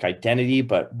ethnic identity,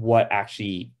 but what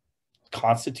actually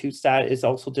constitutes that is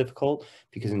also difficult,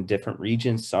 because in different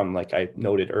regions, some, like I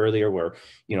noted earlier, where,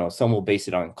 you know, some will base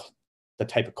it on the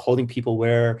type of clothing people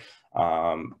wear,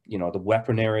 you know, the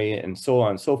weaponry and so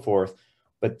on and so forth.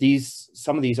 But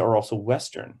some of these are also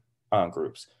Western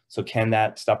groups. So can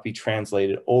that stuff be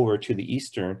translated over to the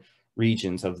Eastern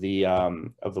regions of the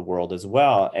world as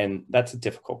well? And that's a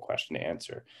difficult question to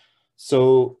answer.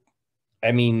 So,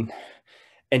 I mean,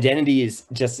 identity is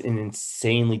just an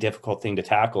insanely difficult thing to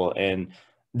tackle. And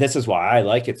this is why I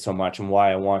like it so much and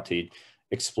why I want to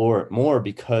explore it more,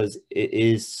 because it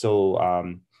is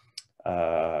so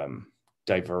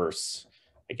diverse,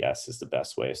 I guess is the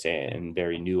best way of saying it, and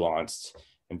very nuanced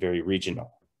and very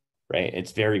regional, right?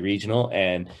 It's very regional.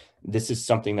 And this is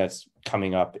something that's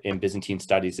coming up in Byzantine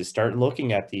studies, is start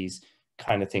looking at these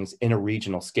kind of things in a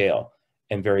regional scale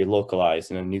and very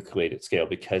localized and a nucleated scale,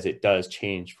 because it does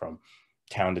change from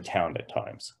town to town at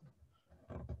times.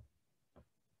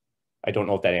 I don't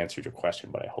know if that answered your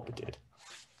question, but I hope it did.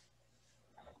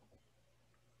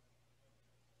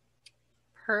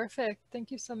 Perfect.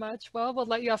 Thank you so much. Well, we'll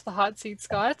let you off the hot seat,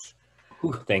 Scott.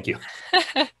 Ooh, thank you.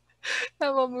 And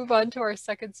we'll move on to our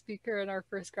second speaker in our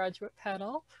first graduate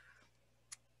panel.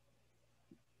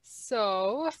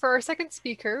 So for our second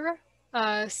speaker,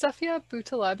 Safia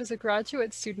Boutaleb is a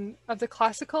graduate student of the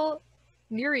Classical,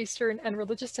 Near Eastern and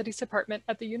Religious Studies Department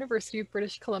at the University of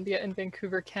British Columbia in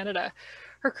Vancouver, Canada.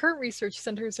 Her current research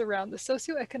centers around the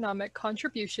socioeconomic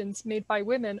contributions made by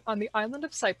women on the island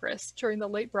of Cyprus during the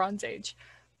Late Bronze Age.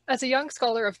 As a young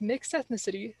scholar of mixed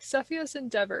ethnicity, Safia's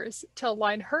endeavors to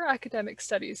align her academic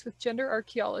studies with gender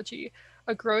archaeology,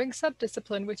 a growing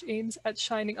subdiscipline which aims at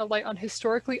shining a light on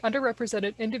historically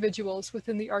underrepresented individuals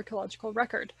within the archaeological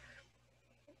record.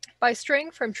 By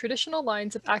straying from traditional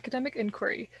lines of academic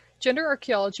inquiry, gender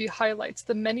archaeology highlights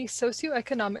the many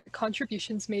socioeconomic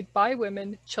contributions made by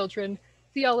women, children,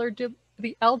 the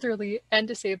elderly, and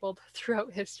disabled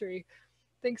throughout history.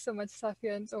 Thanks so much,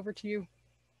 Safia, and over to you.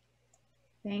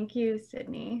 Thank you,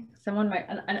 Sydney. Someone might,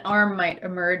 an arm might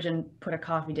emerge and put a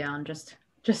coffee down, just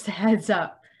a heads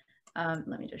up. Let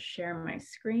me just share my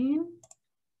screen.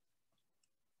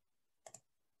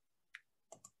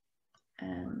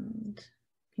 And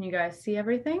can you guys see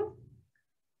everything?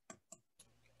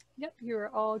 Yep, you're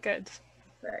all good.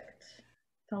 Perfect.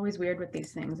 It's always weird with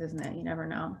these things, isn't it? You never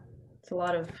know. It's a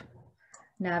lot of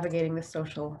navigating the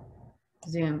social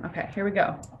Zoom. Okay, here we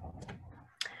go.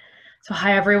 So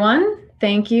hi, everyone.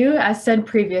 Thank you. As said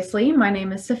previously, my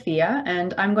name is Safia,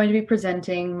 and I'm going to be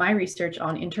presenting my research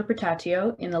on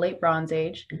Interpretatio in the Late Bronze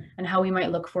Age and how we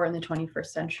might look for it in the 21st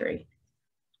century.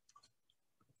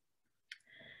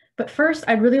 But first,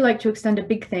 I'd really like to extend a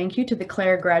big thank you to the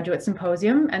CLARE Graduate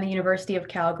Symposium and the University of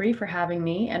Calgary for having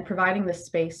me and providing this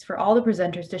space for all the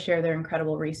presenters to share their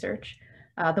incredible research.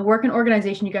 The work and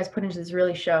organization you guys put into this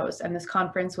really shows, and this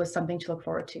conference was something to look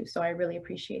forward to, so I really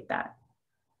appreciate that.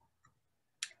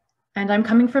 And I'm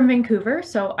coming from Vancouver,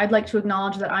 so I'd like to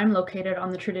acknowledge that I'm located on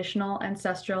the traditional,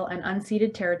 ancestral, and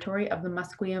unceded territory of the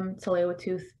Musqueam,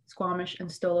 Tsleil-Waututh, Squamish, and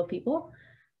Stolo people.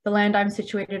 The land I'm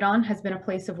situated on has been a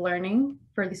place of learning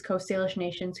for these Coast Salish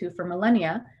nations who, for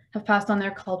millennia, have passed on their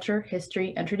culture,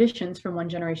 history, and traditions from one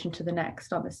generation to the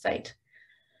next on this site.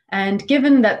 And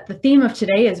given that the theme of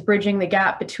today is bridging the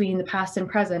gap between the past and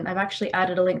present, I've actually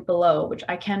added a link below, which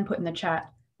I can put in the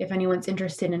chat if anyone's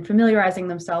interested in familiarizing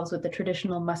themselves with the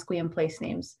traditional Musqueam place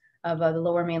names of the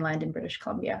Lower Mainland in British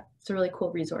Columbia. It's a really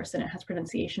cool resource, and it has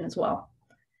pronunciation as well.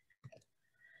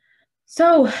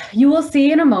 So you will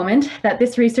see in a moment that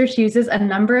this research uses a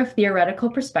number of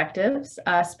theoretical perspectives,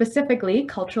 specifically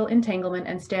cultural entanglement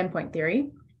and standpoint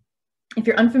theory. If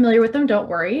you're unfamiliar with them, don't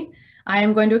worry. I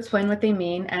am going to explain what they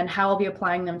mean and how I'll be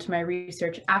applying them to my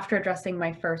research after addressing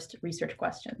my first research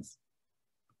questions.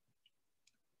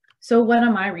 So what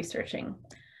am I researching?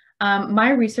 My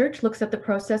research looks at the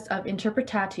process of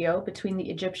interpretatio between the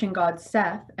Egyptian god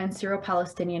Seth and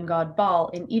Syro-Palestinian god Baal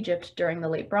in Egypt during the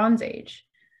Late Bronze Age.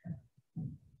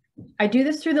 I do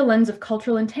this through the lens of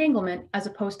cultural entanglement as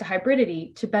opposed to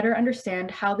hybridity to better understand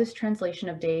how this translation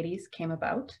of deities came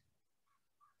about.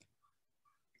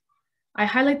 I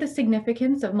highlight the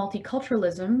significance of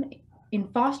multiculturalism in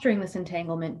fostering this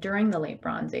entanglement during the Late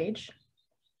Bronze Age.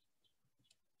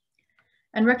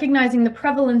 And recognizing the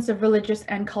prevalence of religious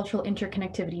and cultural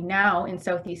interconnectivity now in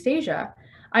Southeast Asia,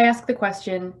 I ask the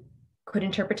question, could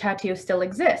Interpretatio still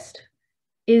exist?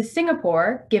 Is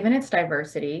Singapore, given its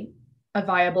diversity, a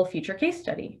viable future case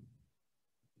study?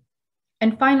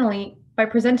 And finally, by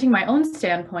presenting my own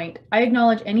standpoint, I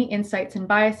acknowledge any insights and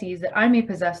biases that I may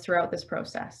possess throughout this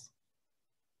process.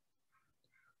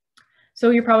 So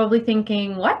you're probably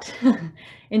thinking, what?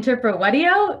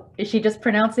 Interpretio? Is she just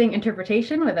pronouncing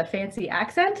interpretation with a fancy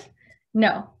accent?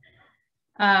 No.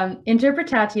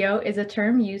 Interpretatio is a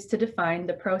term used to define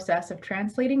the process of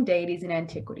translating deities in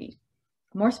antiquity.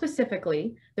 More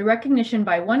specifically, the recognition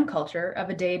by one culture of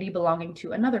a deity belonging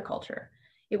to another culture.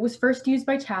 It was first used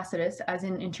by Tacitus, as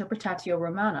in Interpretatio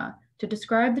Romana, to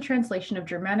describe the translation of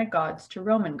Germanic gods to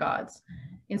Roman gods.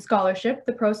 In scholarship,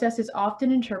 the process is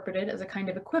often interpreted as a kind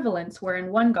of equivalence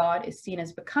wherein one god is seen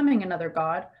as becoming another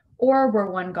god, or where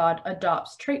one god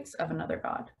adopts traits of another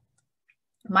god.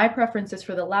 My preference is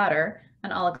for the latter,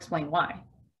 and I'll explain why.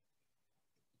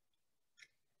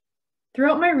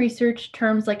 Throughout my research,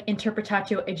 terms like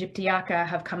Interpretatio Aegyptiaca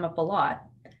have come up a lot.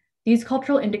 These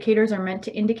cultural indicators are meant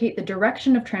to indicate the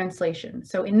direction of translation.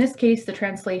 So in this case, the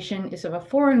translation is of a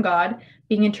foreign god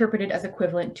being interpreted as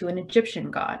equivalent to an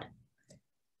Egyptian god.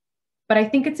 But I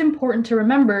think it's important to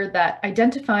remember that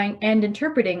identifying and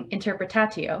interpreting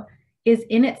Interpretatio is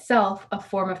in itself a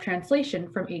form of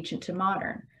translation from ancient to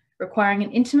modern, requiring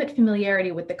an intimate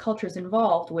familiarity with the cultures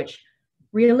involved, which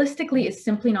realistically is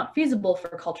simply not feasible for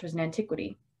cultures in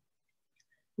antiquity.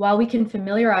 While we can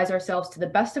familiarize ourselves to the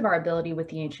best of our ability with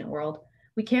the ancient world,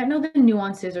 we can't know the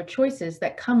nuances or choices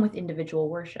that come with individual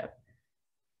worship.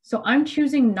 So I'm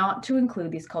choosing not to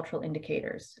include these cultural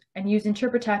indicators and use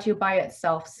Interpretatio by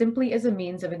itself simply as a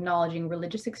means of acknowledging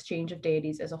religious exchange of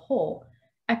deities as a whole,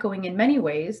 echoing in many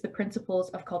ways the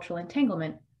principles of cultural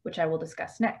entanglement, which I will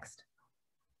discuss next.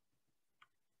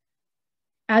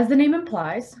 As the name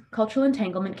implies, cultural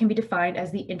entanglement can be defined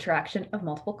as the interaction of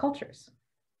multiple cultures.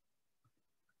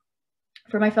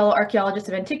 For my fellow archaeologists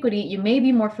of antiquity, you may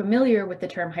be more familiar with the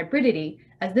term hybridity,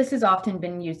 as this has often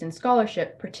been used in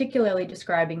scholarship, particularly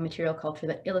describing material culture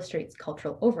that illustrates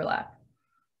cultural overlap.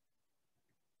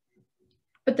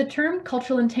 But the term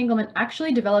cultural entanglement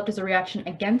actually developed as a reaction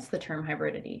against the term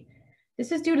hybridity.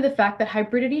 This is due to the fact that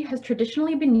hybridity has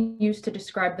traditionally been used to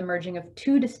describe the merging of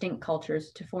two distinct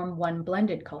cultures to form one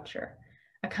blended culture,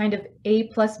 a kind of A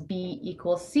plus B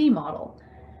equals C model.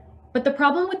 But the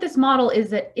problem with this model is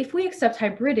that if we accept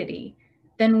hybridity,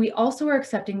 then we also are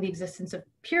accepting the existence of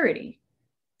purity.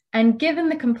 And given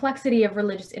the complexity of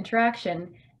religious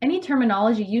interaction, any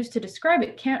terminology used to describe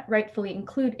it can't rightfully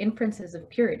include inferences of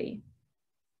purity.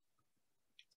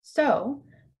 So,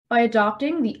 by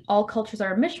adopting the all cultures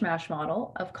are a mishmash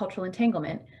model of cultural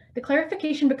entanglement, the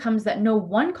clarification becomes that no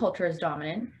one culture is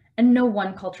dominant and no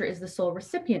one culture is the sole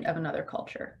recipient of another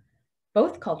culture.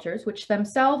 Both cultures, which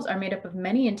themselves are made up of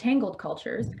many entangled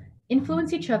cultures,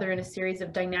 influence each other in a series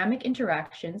of dynamic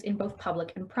interactions in both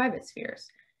public and private spheres.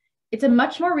 It's a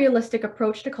much more realistic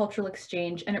approach to cultural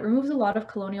exchange, and it removes a lot of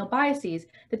colonial biases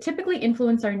that typically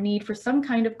influence our need for some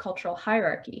kind of cultural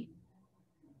hierarchy.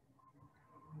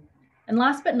 And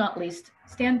last but not least,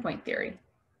 standpoint theory.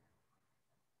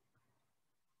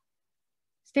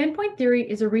 Standpoint theory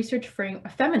is a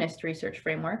feminist research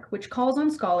framework which calls on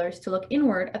scholars to look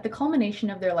inward at the culmination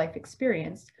of their life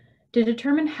experience to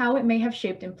determine how it may have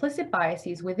shaped implicit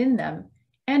biases within them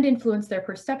and influence their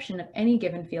perception of any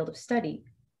given field of study.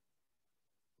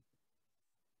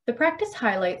 The practice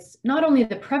highlights not only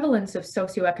the prevalence of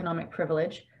socioeconomic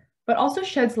privilege, but also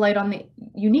sheds light on the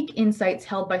unique insights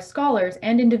held by scholars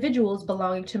and individuals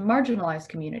belonging to marginalized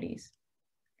communities.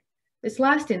 This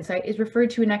last insight is referred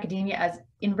to in academia as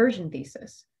inversion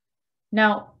thesis.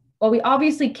 Now, while we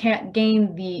obviously can't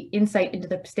gain the insight into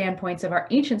the standpoints of our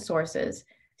ancient sources,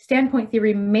 standpoint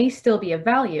theory may still be of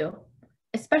value,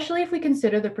 especially if we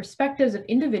consider the perspectives of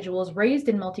individuals raised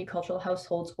in multicultural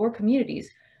households or communities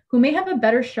who may have a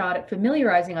better shot at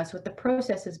familiarizing us with the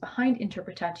processes behind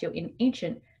Interpretatio in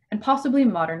ancient and possibly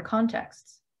modern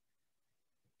contexts.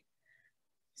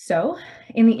 So,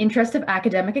 in the interest of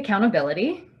academic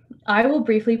accountability, I will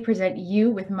briefly present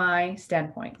you with my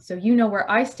standpoint, so you know where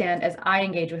I stand as I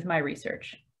engage with my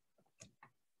research.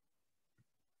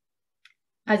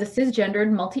 As a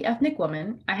cisgendered, multi-ethnic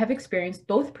woman, I have experienced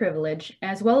both privilege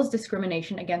as well as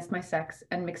discrimination against my sex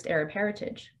and mixed Arab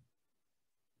heritage.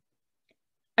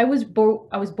 I was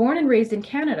born and raised in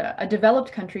Canada, a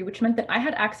developed country, which meant that I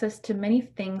had access to many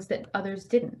things that others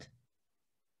didn't.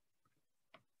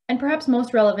 And perhaps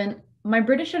most relevant, my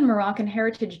British and Moroccan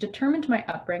heritage determined my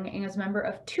upbringing as a member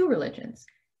of two religions,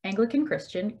 Anglican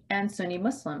Christian and Sunni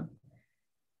Muslim.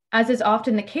 As is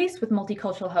often the case with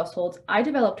multicultural households, I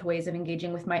developed ways of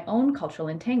engaging with my own cultural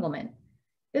entanglement.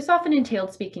 This often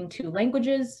entailed speaking two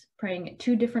languages, praying at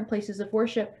two different places of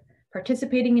worship,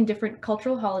 participating in different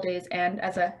cultural holidays, and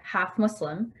as a half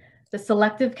Muslim, the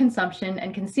selective consumption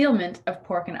and concealment of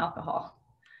pork and alcohol.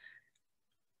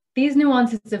 These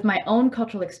nuances of my own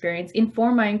cultural experience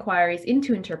inform my inquiries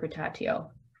into Interpretatio,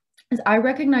 as I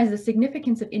recognize the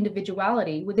significance of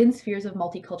individuality within spheres of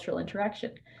multicultural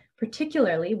interaction,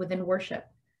 particularly within worship.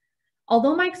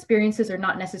 Although my experiences are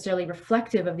not necessarily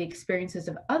reflective of the experiences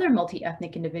of other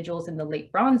multi-ethnic individuals in the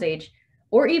late Bronze Age,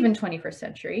 or even 21st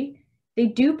century, they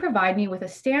do provide me with a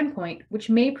standpoint which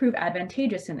may prove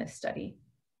advantageous in this study.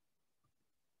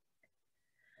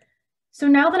 So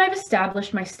now that I've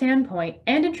established my standpoint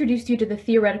and introduced you to the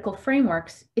theoretical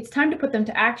frameworks, it's time to put them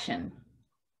to action.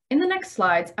 In the next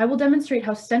slides, I will demonstrate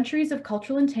how centuries of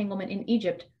cultural entanglement in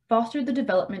Egypt fostered the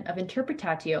development of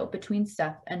Interpretatio between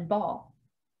Seth and Baal.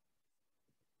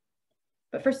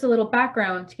 But first, a little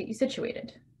background to get you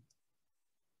situated.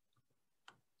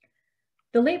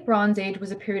 The Late Bronze Age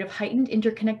was a period of heightened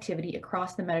interconnectivity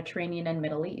across the Mediterranean and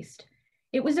Middle East.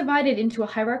 It was divided into a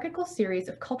hierarchical series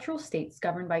of cultural states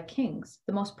governed by kings,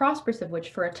 the most prosperous of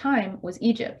which for a time was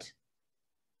Egypt.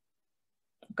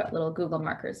 I've got little Google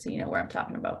markers so you know where I'm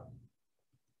talking about.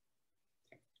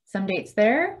 Some dates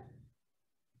there.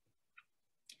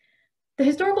 The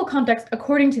historical context,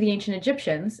 according to the ancient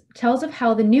Egyptians, tells of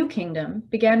how the New Kingdom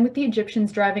began with the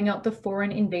Egyptians driving out the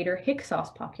foreign invader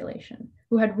Hyksos population,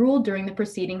 who had ruled during the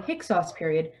preceding Hyksos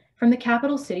period from the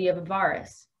capital city of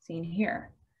Avaris, seen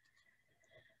here.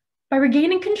 By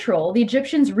regaining control, the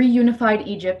Egyptians reunified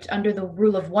Egypt under the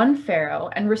rule of one pharaoh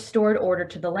and restored order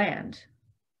to the land.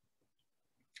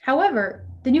 However,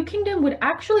 the New Kingdom would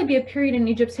actually be a period in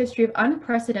Egypt's history of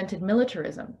unprecedented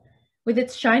militarism. With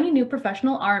its shiny new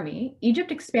professional army,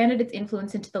 Egypt expanded its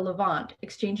influence into the Levant,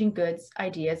 exchanging goods,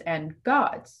 ideas, and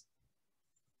gods.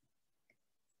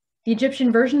 The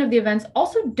Egyptian version of the events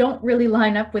also don't really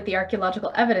line up with the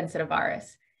archaeological evidence at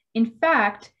Avaris. In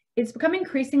fact, it's become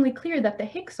increasingly clear that the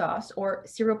Hyksos, or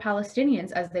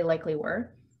Syro-Palestinians as they likely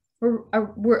were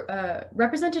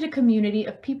represented a community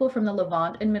of people from the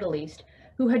Levant and Middle East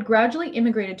who had gradually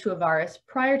immigrated to Avaris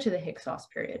prior to the Hyksos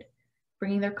period,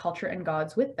 bringing their culture and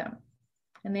gods with them.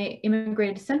 And they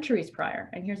immigrated centuries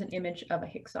prior. And here's an image of a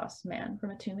Hyksos man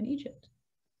from a tomb in Egypt.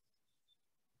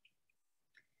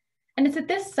 And it's at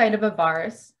this site of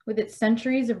Avaris, with its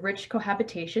centuries of rich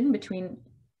cohabitation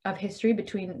of history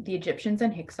between the Egyptians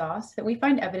and Hyksos, that we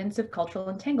find evidence of cultural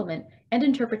entanglement and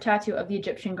interpretatio of the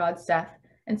Egyptian god Seth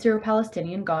and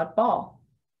Syro-Palestinian god Baal.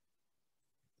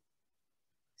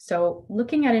 So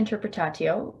looking at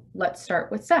interpretatio, let's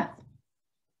start with Seth.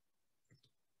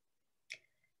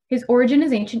 His origin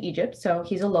is ancient Egypt, so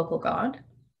he's a local god.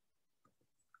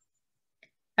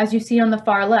 As you see on the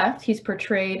far left, he's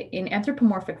portrayed in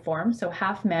anthropomorphic form, so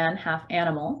half man, half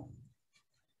animal.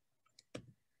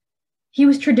 He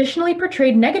was traditionally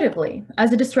portrayed negatively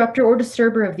as a disruptor or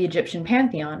disturber of the Egyptian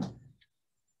pantheon.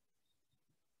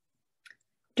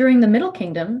 During the Middle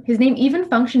Kingdom, his name even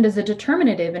functioned as a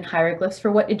determinative in hieroglyphs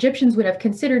for what Egyptians would have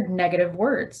considered negative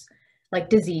words, like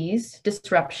disease,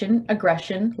 disruption,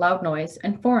 aggression, loud noise,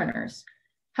 and foreigners.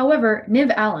 However,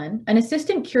 Niv Allen, an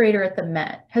assistant curator at the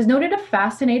Met, has noted a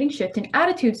fascinating shift in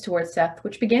attitudes towards Seth,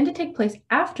 which began to take place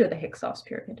after the Hyksos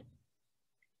period.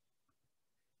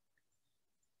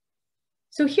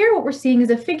 So here what we're seeing is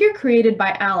a figure created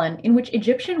by Allen in which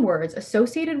Egyptian words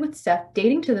associated with Seth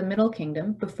dating to the Middle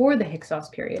Kingdom before the Hyksos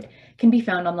period can be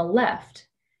found on the left,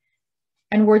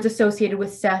 and words associated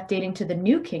with Seth dating to the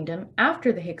New Kingdom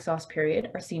after the Hyksos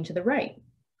period are seen to the right.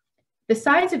 The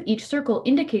size of each circle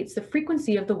indicates the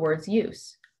frequency of the word's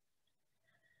use.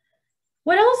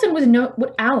 What Allen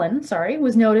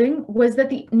was noting was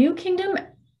that in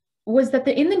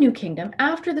the New Kingdom,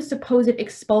 after the supposed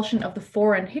expulsion of the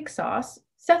foreign Hyksos,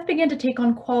 Seth began to take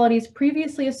on qualities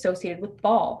previously associated with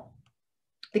Baal.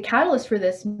 The catalyst for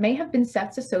this may have been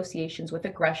Seth's associations with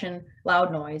aggression,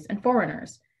 loud noise, and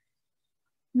foreigners.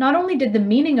 Not only did the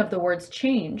meaning of the words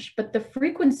change, but the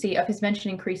frequency of his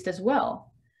mention increased as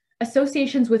well.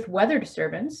 Associations with weather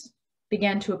disturbance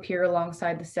began to appear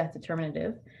alongside the Seth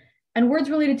determinative, and words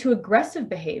related to aggressive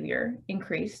behavior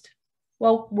increased,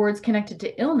 while words connected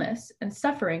to illness and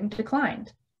suffering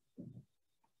declined.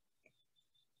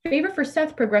 Favor for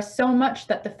Seth progressed so much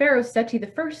that the pharaohs Seti I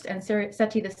and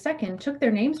Seti II took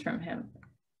their names from him.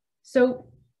 So,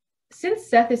 since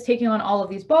Seth is taking on all of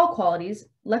these Baal qualities,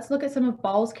 let's look at some of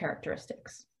Baal's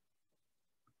characteristics.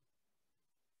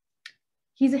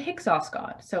 He's a Hyksos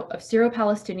god, so of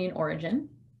Syro-Palestinian origin.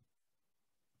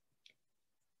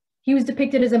 He was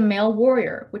depicted as a male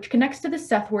warrior, which connects to the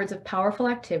Seth words of powerful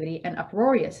activity and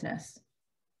uproariousness.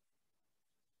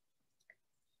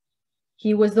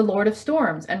 He was the lord of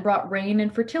storms and brought rain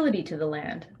and fertility to the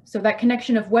land. So that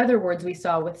connection of weather words we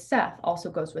saw with Seth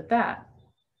also goes with that.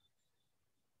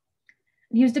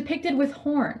 And he was depicted with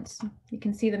horns. You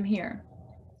can see them here.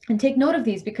 And take note of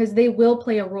these because they will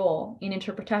play a role in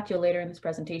Interpretatio later in this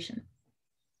presentation.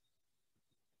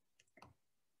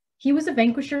 He was a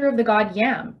vanquisher of the god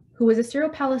Yam, who was a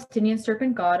Syro-Palestinian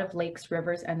serpent god of lakes,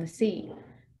 rivers, and the sea.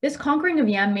 This conquering of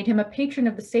Yam made him a patron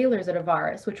of the sailors at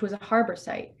Avaris, which was a harbor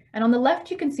site. And on the left,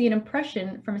 you can see an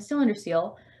impression from a cylinder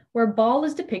seal where Baal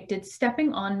is depicted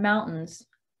stepping on mountains,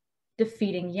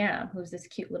 defeating Yam, who's this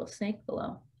cute little snake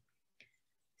below.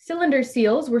 Cylinder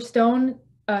seals were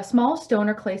small stone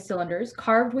or clay cylinders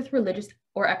carved with religious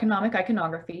or economic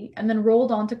iconography and then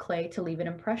rolled onto clay to leave an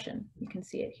impression. You can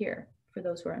see it here for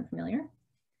those who are unfamiliar.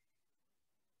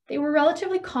 They were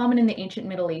relatively common in the ancient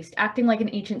Middle East, acting like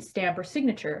an ancient stamp or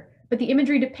signature, but the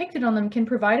imagery depicted on them can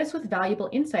provide us with valuable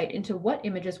insight into what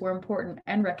images were important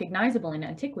and recognizable in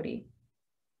antiquity.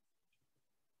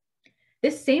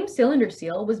 This same cylinder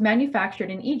seal was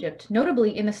manufactured in Egypt,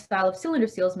 notably in the style of cylinder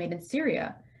seals made in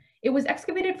Syria. It was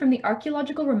excavated from the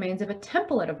archaeological remains of a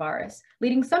temple at Avaris,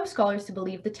 leading some scholars to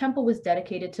believe the temple was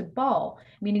dedicated to Baal,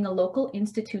 meaning a local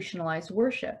institutionalized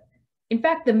worship. In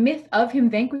fact, the myth of him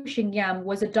vanquishing Yam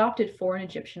was adopted for an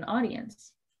Egyptian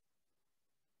audience.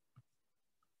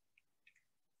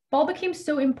 Baal became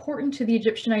so important to the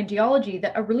Egyptian ideology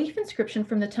that a relief inscription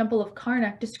from the Temple of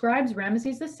Karnak describes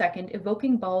Ramesses II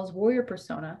evoking Baal's warrior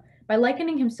persona by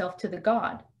likening himself to the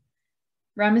god.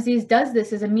 Ramesses does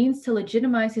this as a means to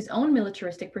legitimize his own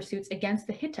militaristic pursuits against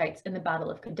the Hittites in the Battle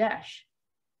of Kadesh.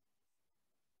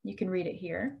 You can read it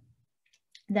here.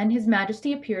 Then his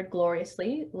majesty appeared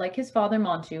gloriously, like his father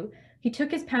Montu. He took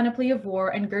his panoply of war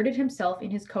and girded himself in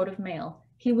his coat of mail.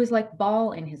 He was like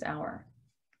Baal in his hour.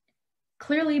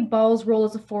 Clearly, Baal's role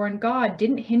as a foreign god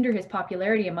didn't hinder his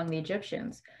popularity among the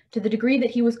Egyptians, to the degree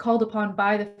that he was called upon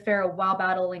by the pharaoh while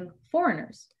battling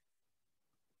foreigners.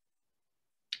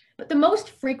 But the most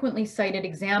frequently cited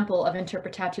example of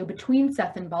Interpretatio between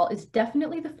Seth and Baal is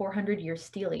definitely the 400-year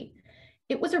stele.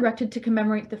 It was erected to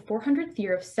commemorate the 400th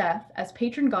year of Seth as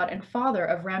patron god and father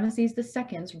of Ramesses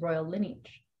II's royal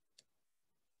lineage.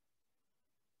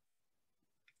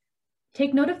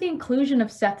 Take note of the inclusion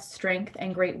of Seth's strength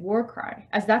and great war cry,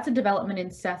 as that's a development in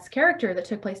Seth's character that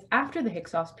took place after the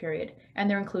Hyksos period and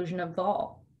their inclusion of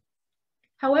Baal.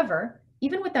 However,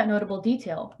 even with that notable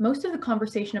detail, most of the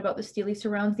conversation about the stele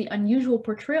surrounds the unusual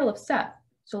portrayal of Seth,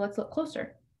 so let's look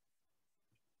closer.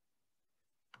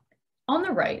 On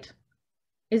the right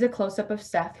is a close-up of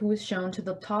Seth, who is shown to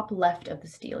the top left of the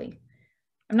stele.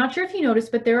 I'm not sure if you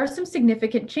noticed, but there are some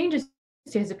significant changes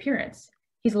to his appearance.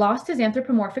 He's lost his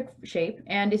anthropomorphic shape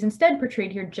and is instead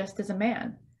portrayed here just as a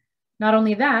man. Not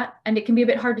only that, and it can be a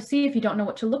bit hard to see if you don't know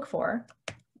what to look for,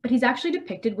 but he's actually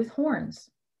depicted with horns.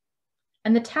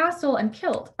 And the tassel and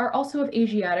kilt are also of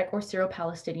Asiatic or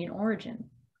Syro-Palestinian origin,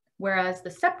 whereas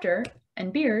the scepter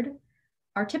and beard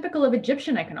are typical of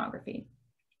Egyptian iconography.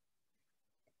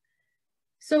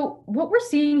 So what we're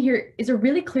seeing here is a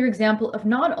really clear example of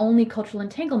not only cultural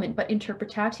entanglement, but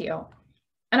interpretatio.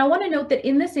 And I want to note that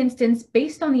in this instance,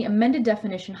 based on the amended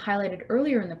definition highlighted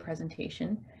earlier in the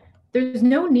presentation, there's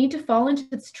no need to fall into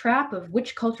this trap of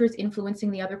which culture is influencing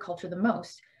the other culture the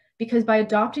most, because by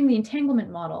adopting the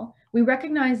entanglement model, we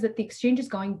recognize that the exchange is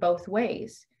going both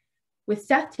ways, with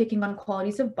Seth taking on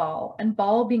qualities of Baal and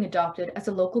Baal being adopted as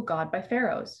a local god by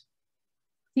pharaohs.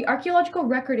 The archaeological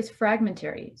record is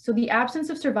fragmentary, so the absence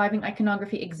of surviving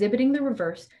iconography exhibiting the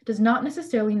reverse does not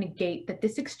necessarily negate that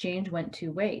this exchange went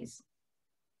two ways.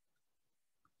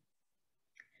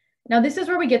 Now, this is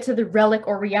where we get to the relic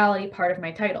or reality part of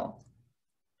my title.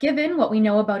 Given what we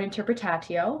know about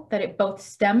Interpretatio, that it both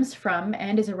stems from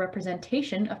and is a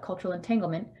representation of cultural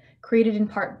entanglement, created in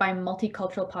part by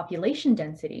multicultural population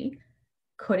density,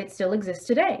 could it still exist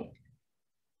today?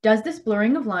 Does this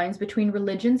blurring of lines between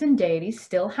religions and deities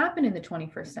still happen in the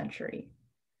 21st century?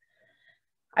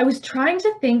 I was trying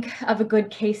to think of a good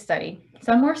case study,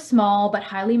 somewhere small but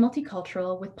highly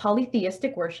multicultural with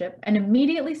polytheistic worship, and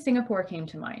immediately Singapore came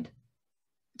to mind.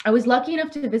 I was lucky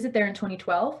enough to visit there in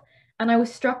 2012, and I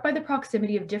was struck by the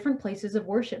proximity of different places of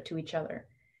worship to each other.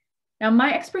 Now,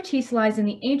 my expertise lies in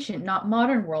the ancient, not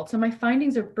modern world, so my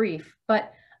findings are brief,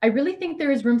 but I really think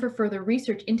there is room for further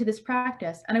research into this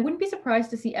practice, and I wouldn't be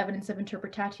surprised to see evidence of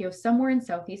Interpretatio somewhere in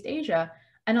Southeast Asia,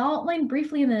 and I'll outline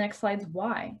briefly in the next slides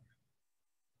why.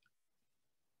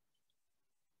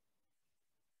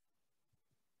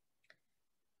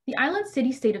 The island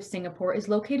city-state of Singapore is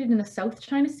located in the South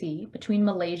China Sea between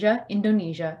Malaysia,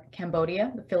 Indonesia,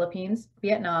 Cambodia, the Philippines,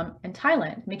 Vietnam, and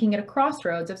Thailand, making it a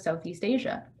crossroads of Southeast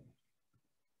Asia.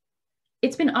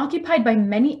 It's been occupied by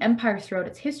many empires throughout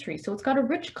its history, so it's got a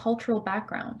rich cultural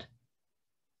background.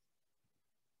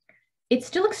 It's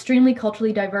still extremely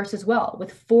culturally diverse as well,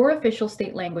 with 4 official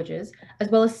state languages, as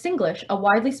well as Singlish, a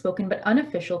widely spoken but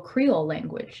unofficial Creole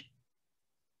language.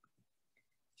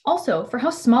 Also, for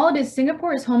how small it is,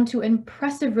 Singapore is home to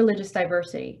impressive religious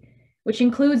diversity, which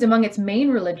includes among its main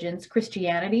religions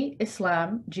Christianity,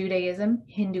 Islam, Judaism,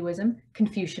 Hinduism,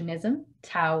 Confucianism,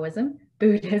 Taoism,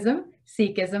 Buddhism,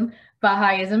 Sikhism,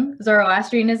 Baha'ism,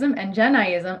 Zoroastrianism, and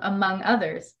Jainism, among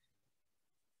others.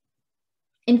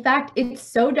 In fact, it's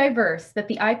so diverse that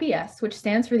the IPS, which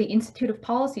stands for the Institute of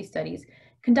Policy Studies,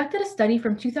 conducted a study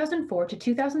from 2004 to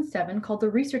 2007 called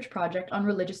the Research Project on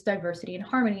Religious Diversity and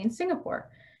Harmony in Singapore.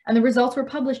 And the results were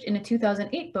published in a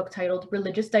 2008 book titled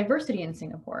Religious Diversity in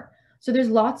Singapore. So there's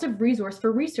lots of resource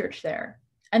for research there.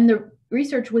 And the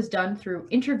research was done through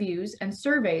interviews and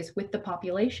surveys with the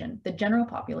population, the general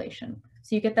population.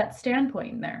 So you get that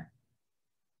standpoint in there.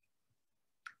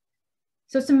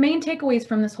 So some main takeaways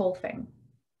from this whole thing.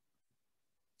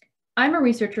 I'm a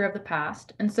researcher of the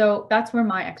past, and so that's where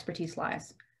my expertise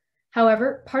lies.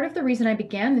 However, part of the reason I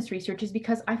began this research is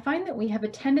because I find that we have a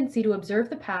tendency to observe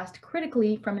the past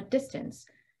critically from a distance,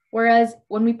 whereas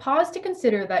when we pause to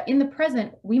consider that in the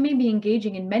present, we may be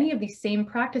engaging in many of these same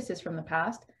practices from the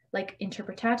past, like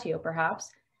Interpretatio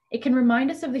perhaps, it can remind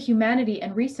us of the humanity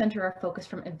and recenter our focus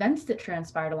from events that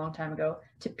transpired a long time ago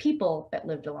to people that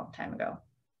lived a long time ago.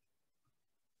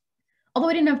 Although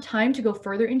I didn't have time to go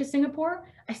further into Singapore,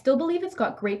 I still believe it's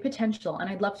got great potential, and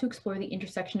I'd love to explore the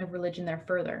intersection of religion there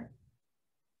further.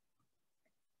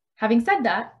 Having said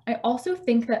that, I also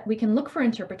think that we can look for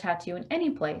Interpretatio in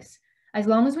any place. As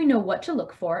long as we know what to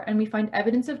look for and we find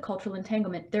evidence of cultural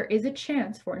entanglement, there is a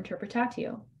chance for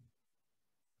Interpretatio.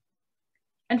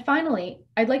 And finally,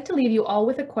 I'd like to leave you all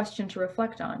with a question to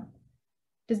reflect on.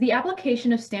 Does the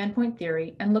application of standpoint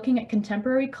theory and looking at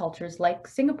contemporary cultures like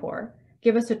Singapore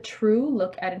give us a true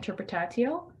look at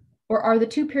Interpretatio? Or are the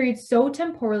two periods so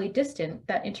temporally distant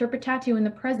that Interpretatio in the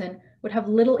present would have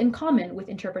little in common with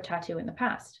Interpretatio in the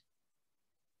past?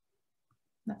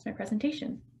 That's my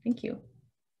presentation. Thank you.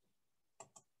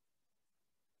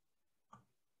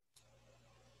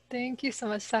 Thank you so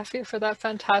much, Safia, for that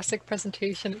fantastic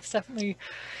presentation. It's definitely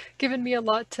given me a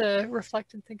lot to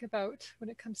reflect and think about when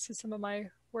it comes to some of my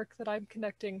work that I'm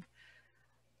conducting.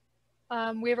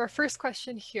 We have our first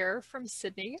question here from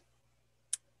Sydney.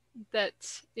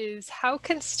 That is, how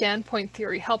can standpoint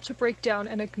theory help to break down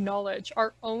and acknowledge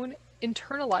our own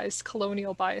internalized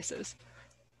colonial biases?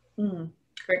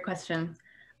 Great question.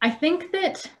 I think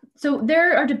that, so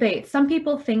there are debates. Some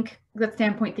people think that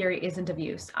standpoint theory isn't of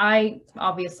use. I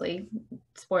obviously,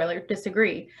 spoiler,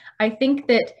 disagree. I think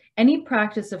that any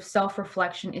practice of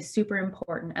self-reflection is super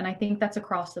important, and I think that's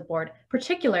across the board,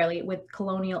 particularly with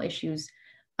colonial issues.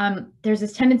 There's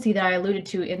this tendency that I alluded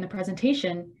to in the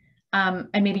presentation, and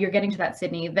maybe you're getting to that,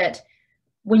 Sydney, that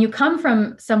when you come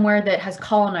from somewhere that has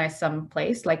colonized some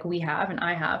place, like we have and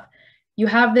I have, you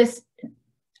have this,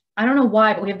 I don't know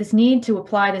why, but we have this need to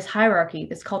apply this hierarchy,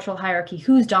 this cultural hierarchy,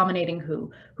 who's dominating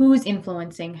who's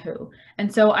influencing who.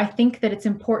 And so I think that it's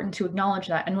important to acknowledge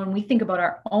that. And when we think about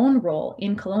our own role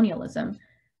in colonialism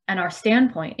and our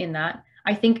standpoint in that,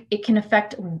 I think it can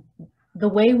affect the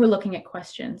way we're looking at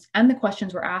questions and the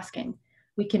questions we're asking.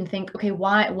 We can think, okay,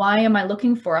 why am I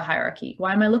looking for a hierarchy?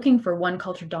 Why am I looking for one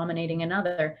culture dominating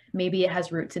another? Maybe it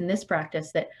has roots in this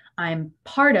practice that I'm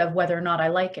part of, whether or not I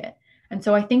like it. And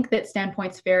so I think that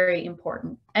standpoint's very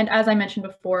important. And as I mentioned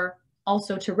before,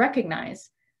 also to recognize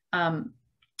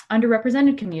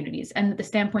underrepresented communities and the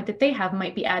standpoint that they have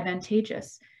might be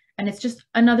advantageous. And it's just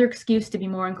another excuse to be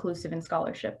more inclusive in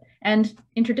scholarship and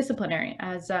interdisciplinary,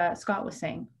 as Scott was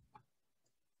saying.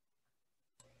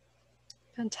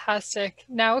 Fantastic.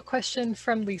 Now a question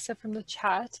from Lisa from the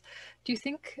chat. Do you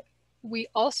think we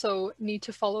also need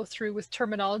to follow through with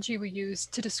terminology we use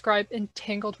to describe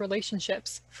entangled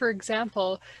relationships? For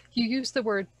example, you use the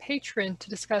word patron to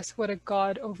discuss what a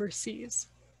god oversees.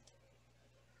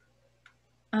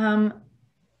 I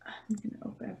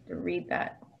have to read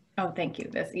that. Oh, thank you.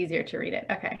 That's easier to read it.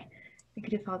 Okay. I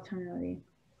could follow terminology.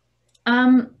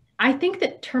 I think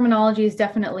that terminology is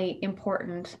definitely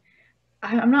important.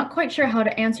 I'm not quite sure how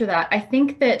to answer that. I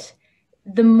think that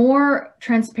the more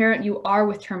transparent you are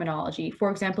with terminology, for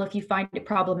example, if you find it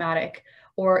problematic,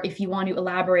 or if you want to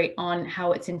elaborate on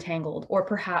how it's entangled, or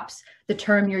perhaps the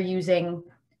term you're using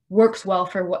works well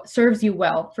for what serves you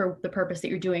well for the purpose that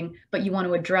you're doing, but you want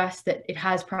to address that it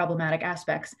has problematic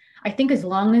aspects. I think as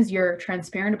long as you're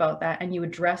transparent about that and you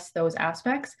address those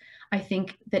aspects, I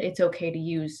think that it's okay to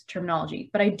use terminology.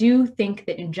 But I do think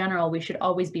that in general, we should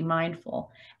always be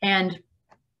mindful and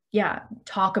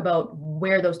talk about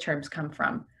where those terms come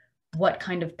from, what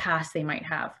kind of past they might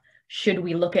have. Should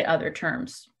we look at other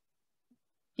terms?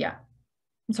 Yeah.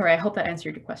 I'm sorry, I hope that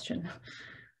answered your question.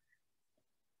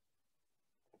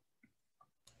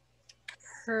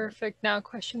 Perfect. Now a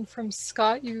question from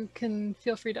Scott. You can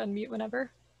feel free to unmute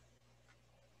whenever.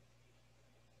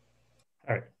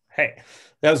 All right. Hey,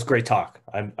 that was a great talk.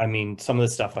 I mean, some of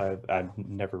the stuff I've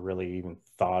never really even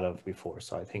thought of before.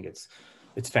 So I think it's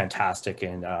fantastic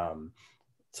and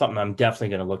something I'm definitely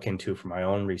going to look into for my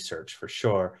own research for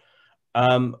sure.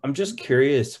 I'm just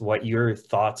curious what your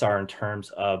thoughts are in terms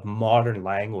of modern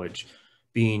language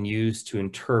being used to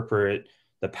interpret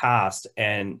the past.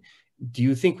 And do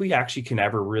you think we actually can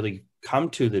ever really come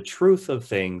to the truth of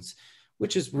things,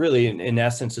 which is really, in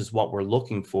essence, is what we're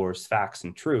looking for, is facts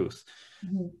and truth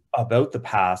about the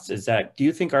past? Is that, do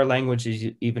you think our language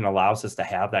even allows us to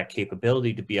have that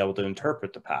capability to be able to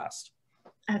interpret the past?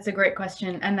 That's a great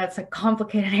question, and that's a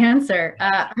complicated answer.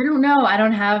 I don't know. I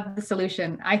don't have the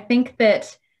solution. I think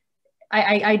that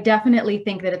I definitely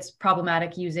think that it's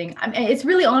problematic using, I mean, it's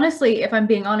really, honestly, if I'm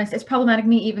being honest, it's problematic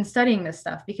me even studying this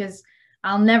stuff, because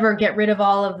I'll never get rid of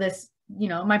all of this, you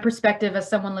know, my perspective as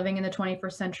someone living in the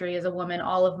 21st century as a woman.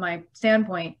 All of my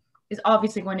standpoint is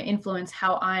obviously going to influence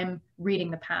how I'm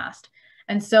reading the past.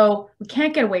 And so we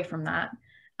can't get away from that.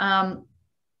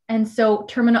 And so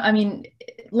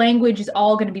language is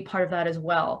all going to be part of that as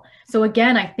well. So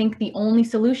again, I think the only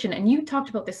solution, and you talked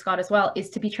about this, Scott, as well,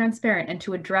 is to be transparent and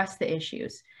to address the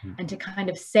issues and to kind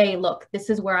of say, look,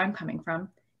 this is where I'm coming from.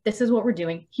 This is what we're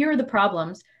doing. Here are the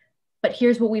problems, but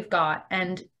here's what we've got.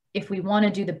 And if we want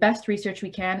to do the best research we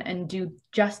can and do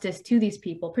justice to these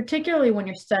people, particularly when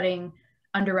you're studying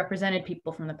underrepresented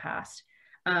people from the past,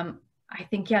 I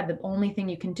think, the only thing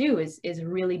you can do is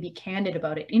really be candid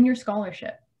about it in your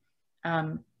scholarship.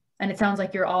 And it sounds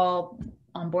like you're all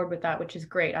on board with that, which is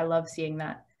great. I love seeing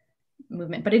that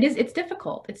movement, but it's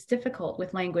difficult. It's difficult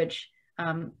with language,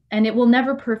 and it will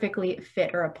never perfectly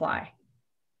fit or apply,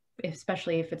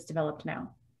 especially if it's developed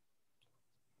now.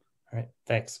 All right,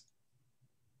 thanks.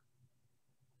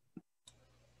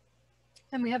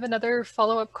 And we have another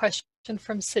follow-up question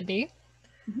from Sydney.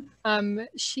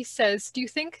 She says, do you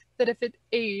think that if it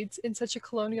aids in such a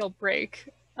colonial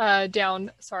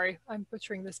breakdown, sorry, I'm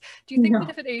butchering this. Do you think that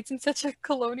if it aids in such a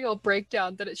colonial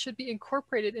breakdown that it should be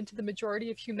incorporated into the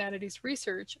majority of humanities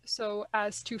research so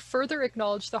as to further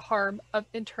acknowledge the harm of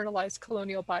internalized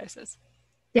colonial biases?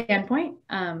 Standpoint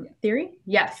theory?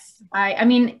 Yes. I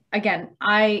mean, again,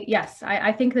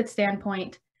 I think that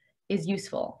standpoint is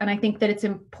useful. And I think that it's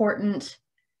important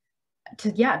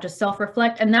to, just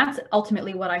self-reflect. And that's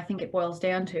ultimately what I think it boils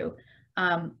down to,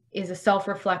 is a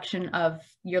self-reflection of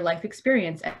your life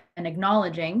experience and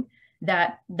acknowledging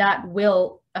that that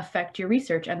will affect your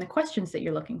research and the questions that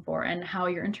you're looking for and how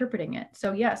you're interpreting it.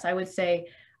 So yes, I would say,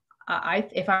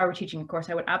 if I were teaching a course,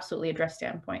 I would absolutely address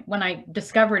standpoint. When I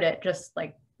discovered it just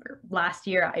like last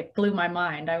year, it blew my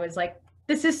mind. I was like,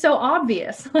 this is so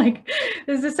obvious. Like,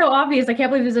 this is so obvious. I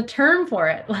can't believe there's a term for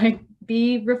it. Like,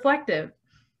 be reflective.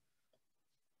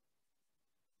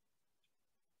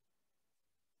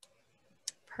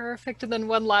 Perfect. And then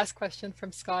one last question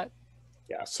from Scott.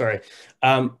 Yeah, sorry.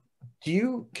 Can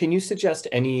you suggest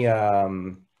any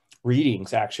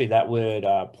readings actually that would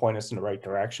point us in the right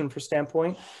direction for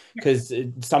standpoint? Because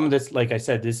some of this, like I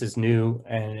said, this is new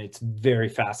and it's very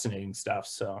fascinating stuff.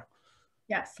 So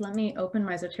yes, let me open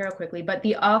my Zotero quickly. But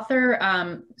the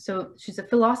author, so she's a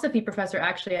philosophy professor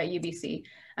actually at UBC,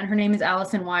 and her name is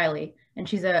Alison Wiley, and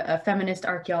she's a feminist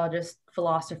archaeologist,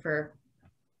 philosopher,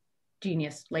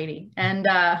 genius lady. And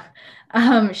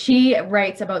she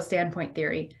writes about standpoint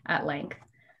theory at length.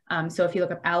 So if you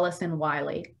look up Alison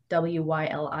Wiley,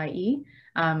 W-Y-L-I-E,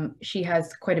 she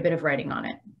has quite a bit of writing on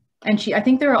it. And I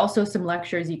think there are also some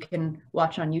lectures you can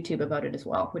watch on YouTube about it as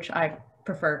well, which I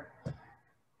prefer.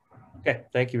 Okay,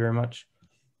 thank you very much.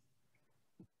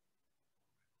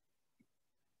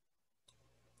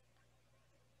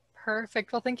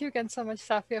 Perfect. Well, thank you again so much,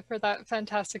 Safia, for that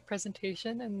fantastic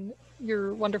presentation and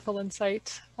your wonderful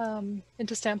insight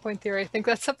into standpoint theory. I think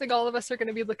that's something all of us are going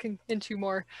to be looking into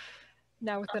more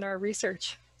now within our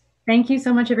research. Thank you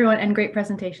so much, everyone, and great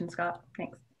presentation, Scott.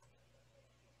 Thanks.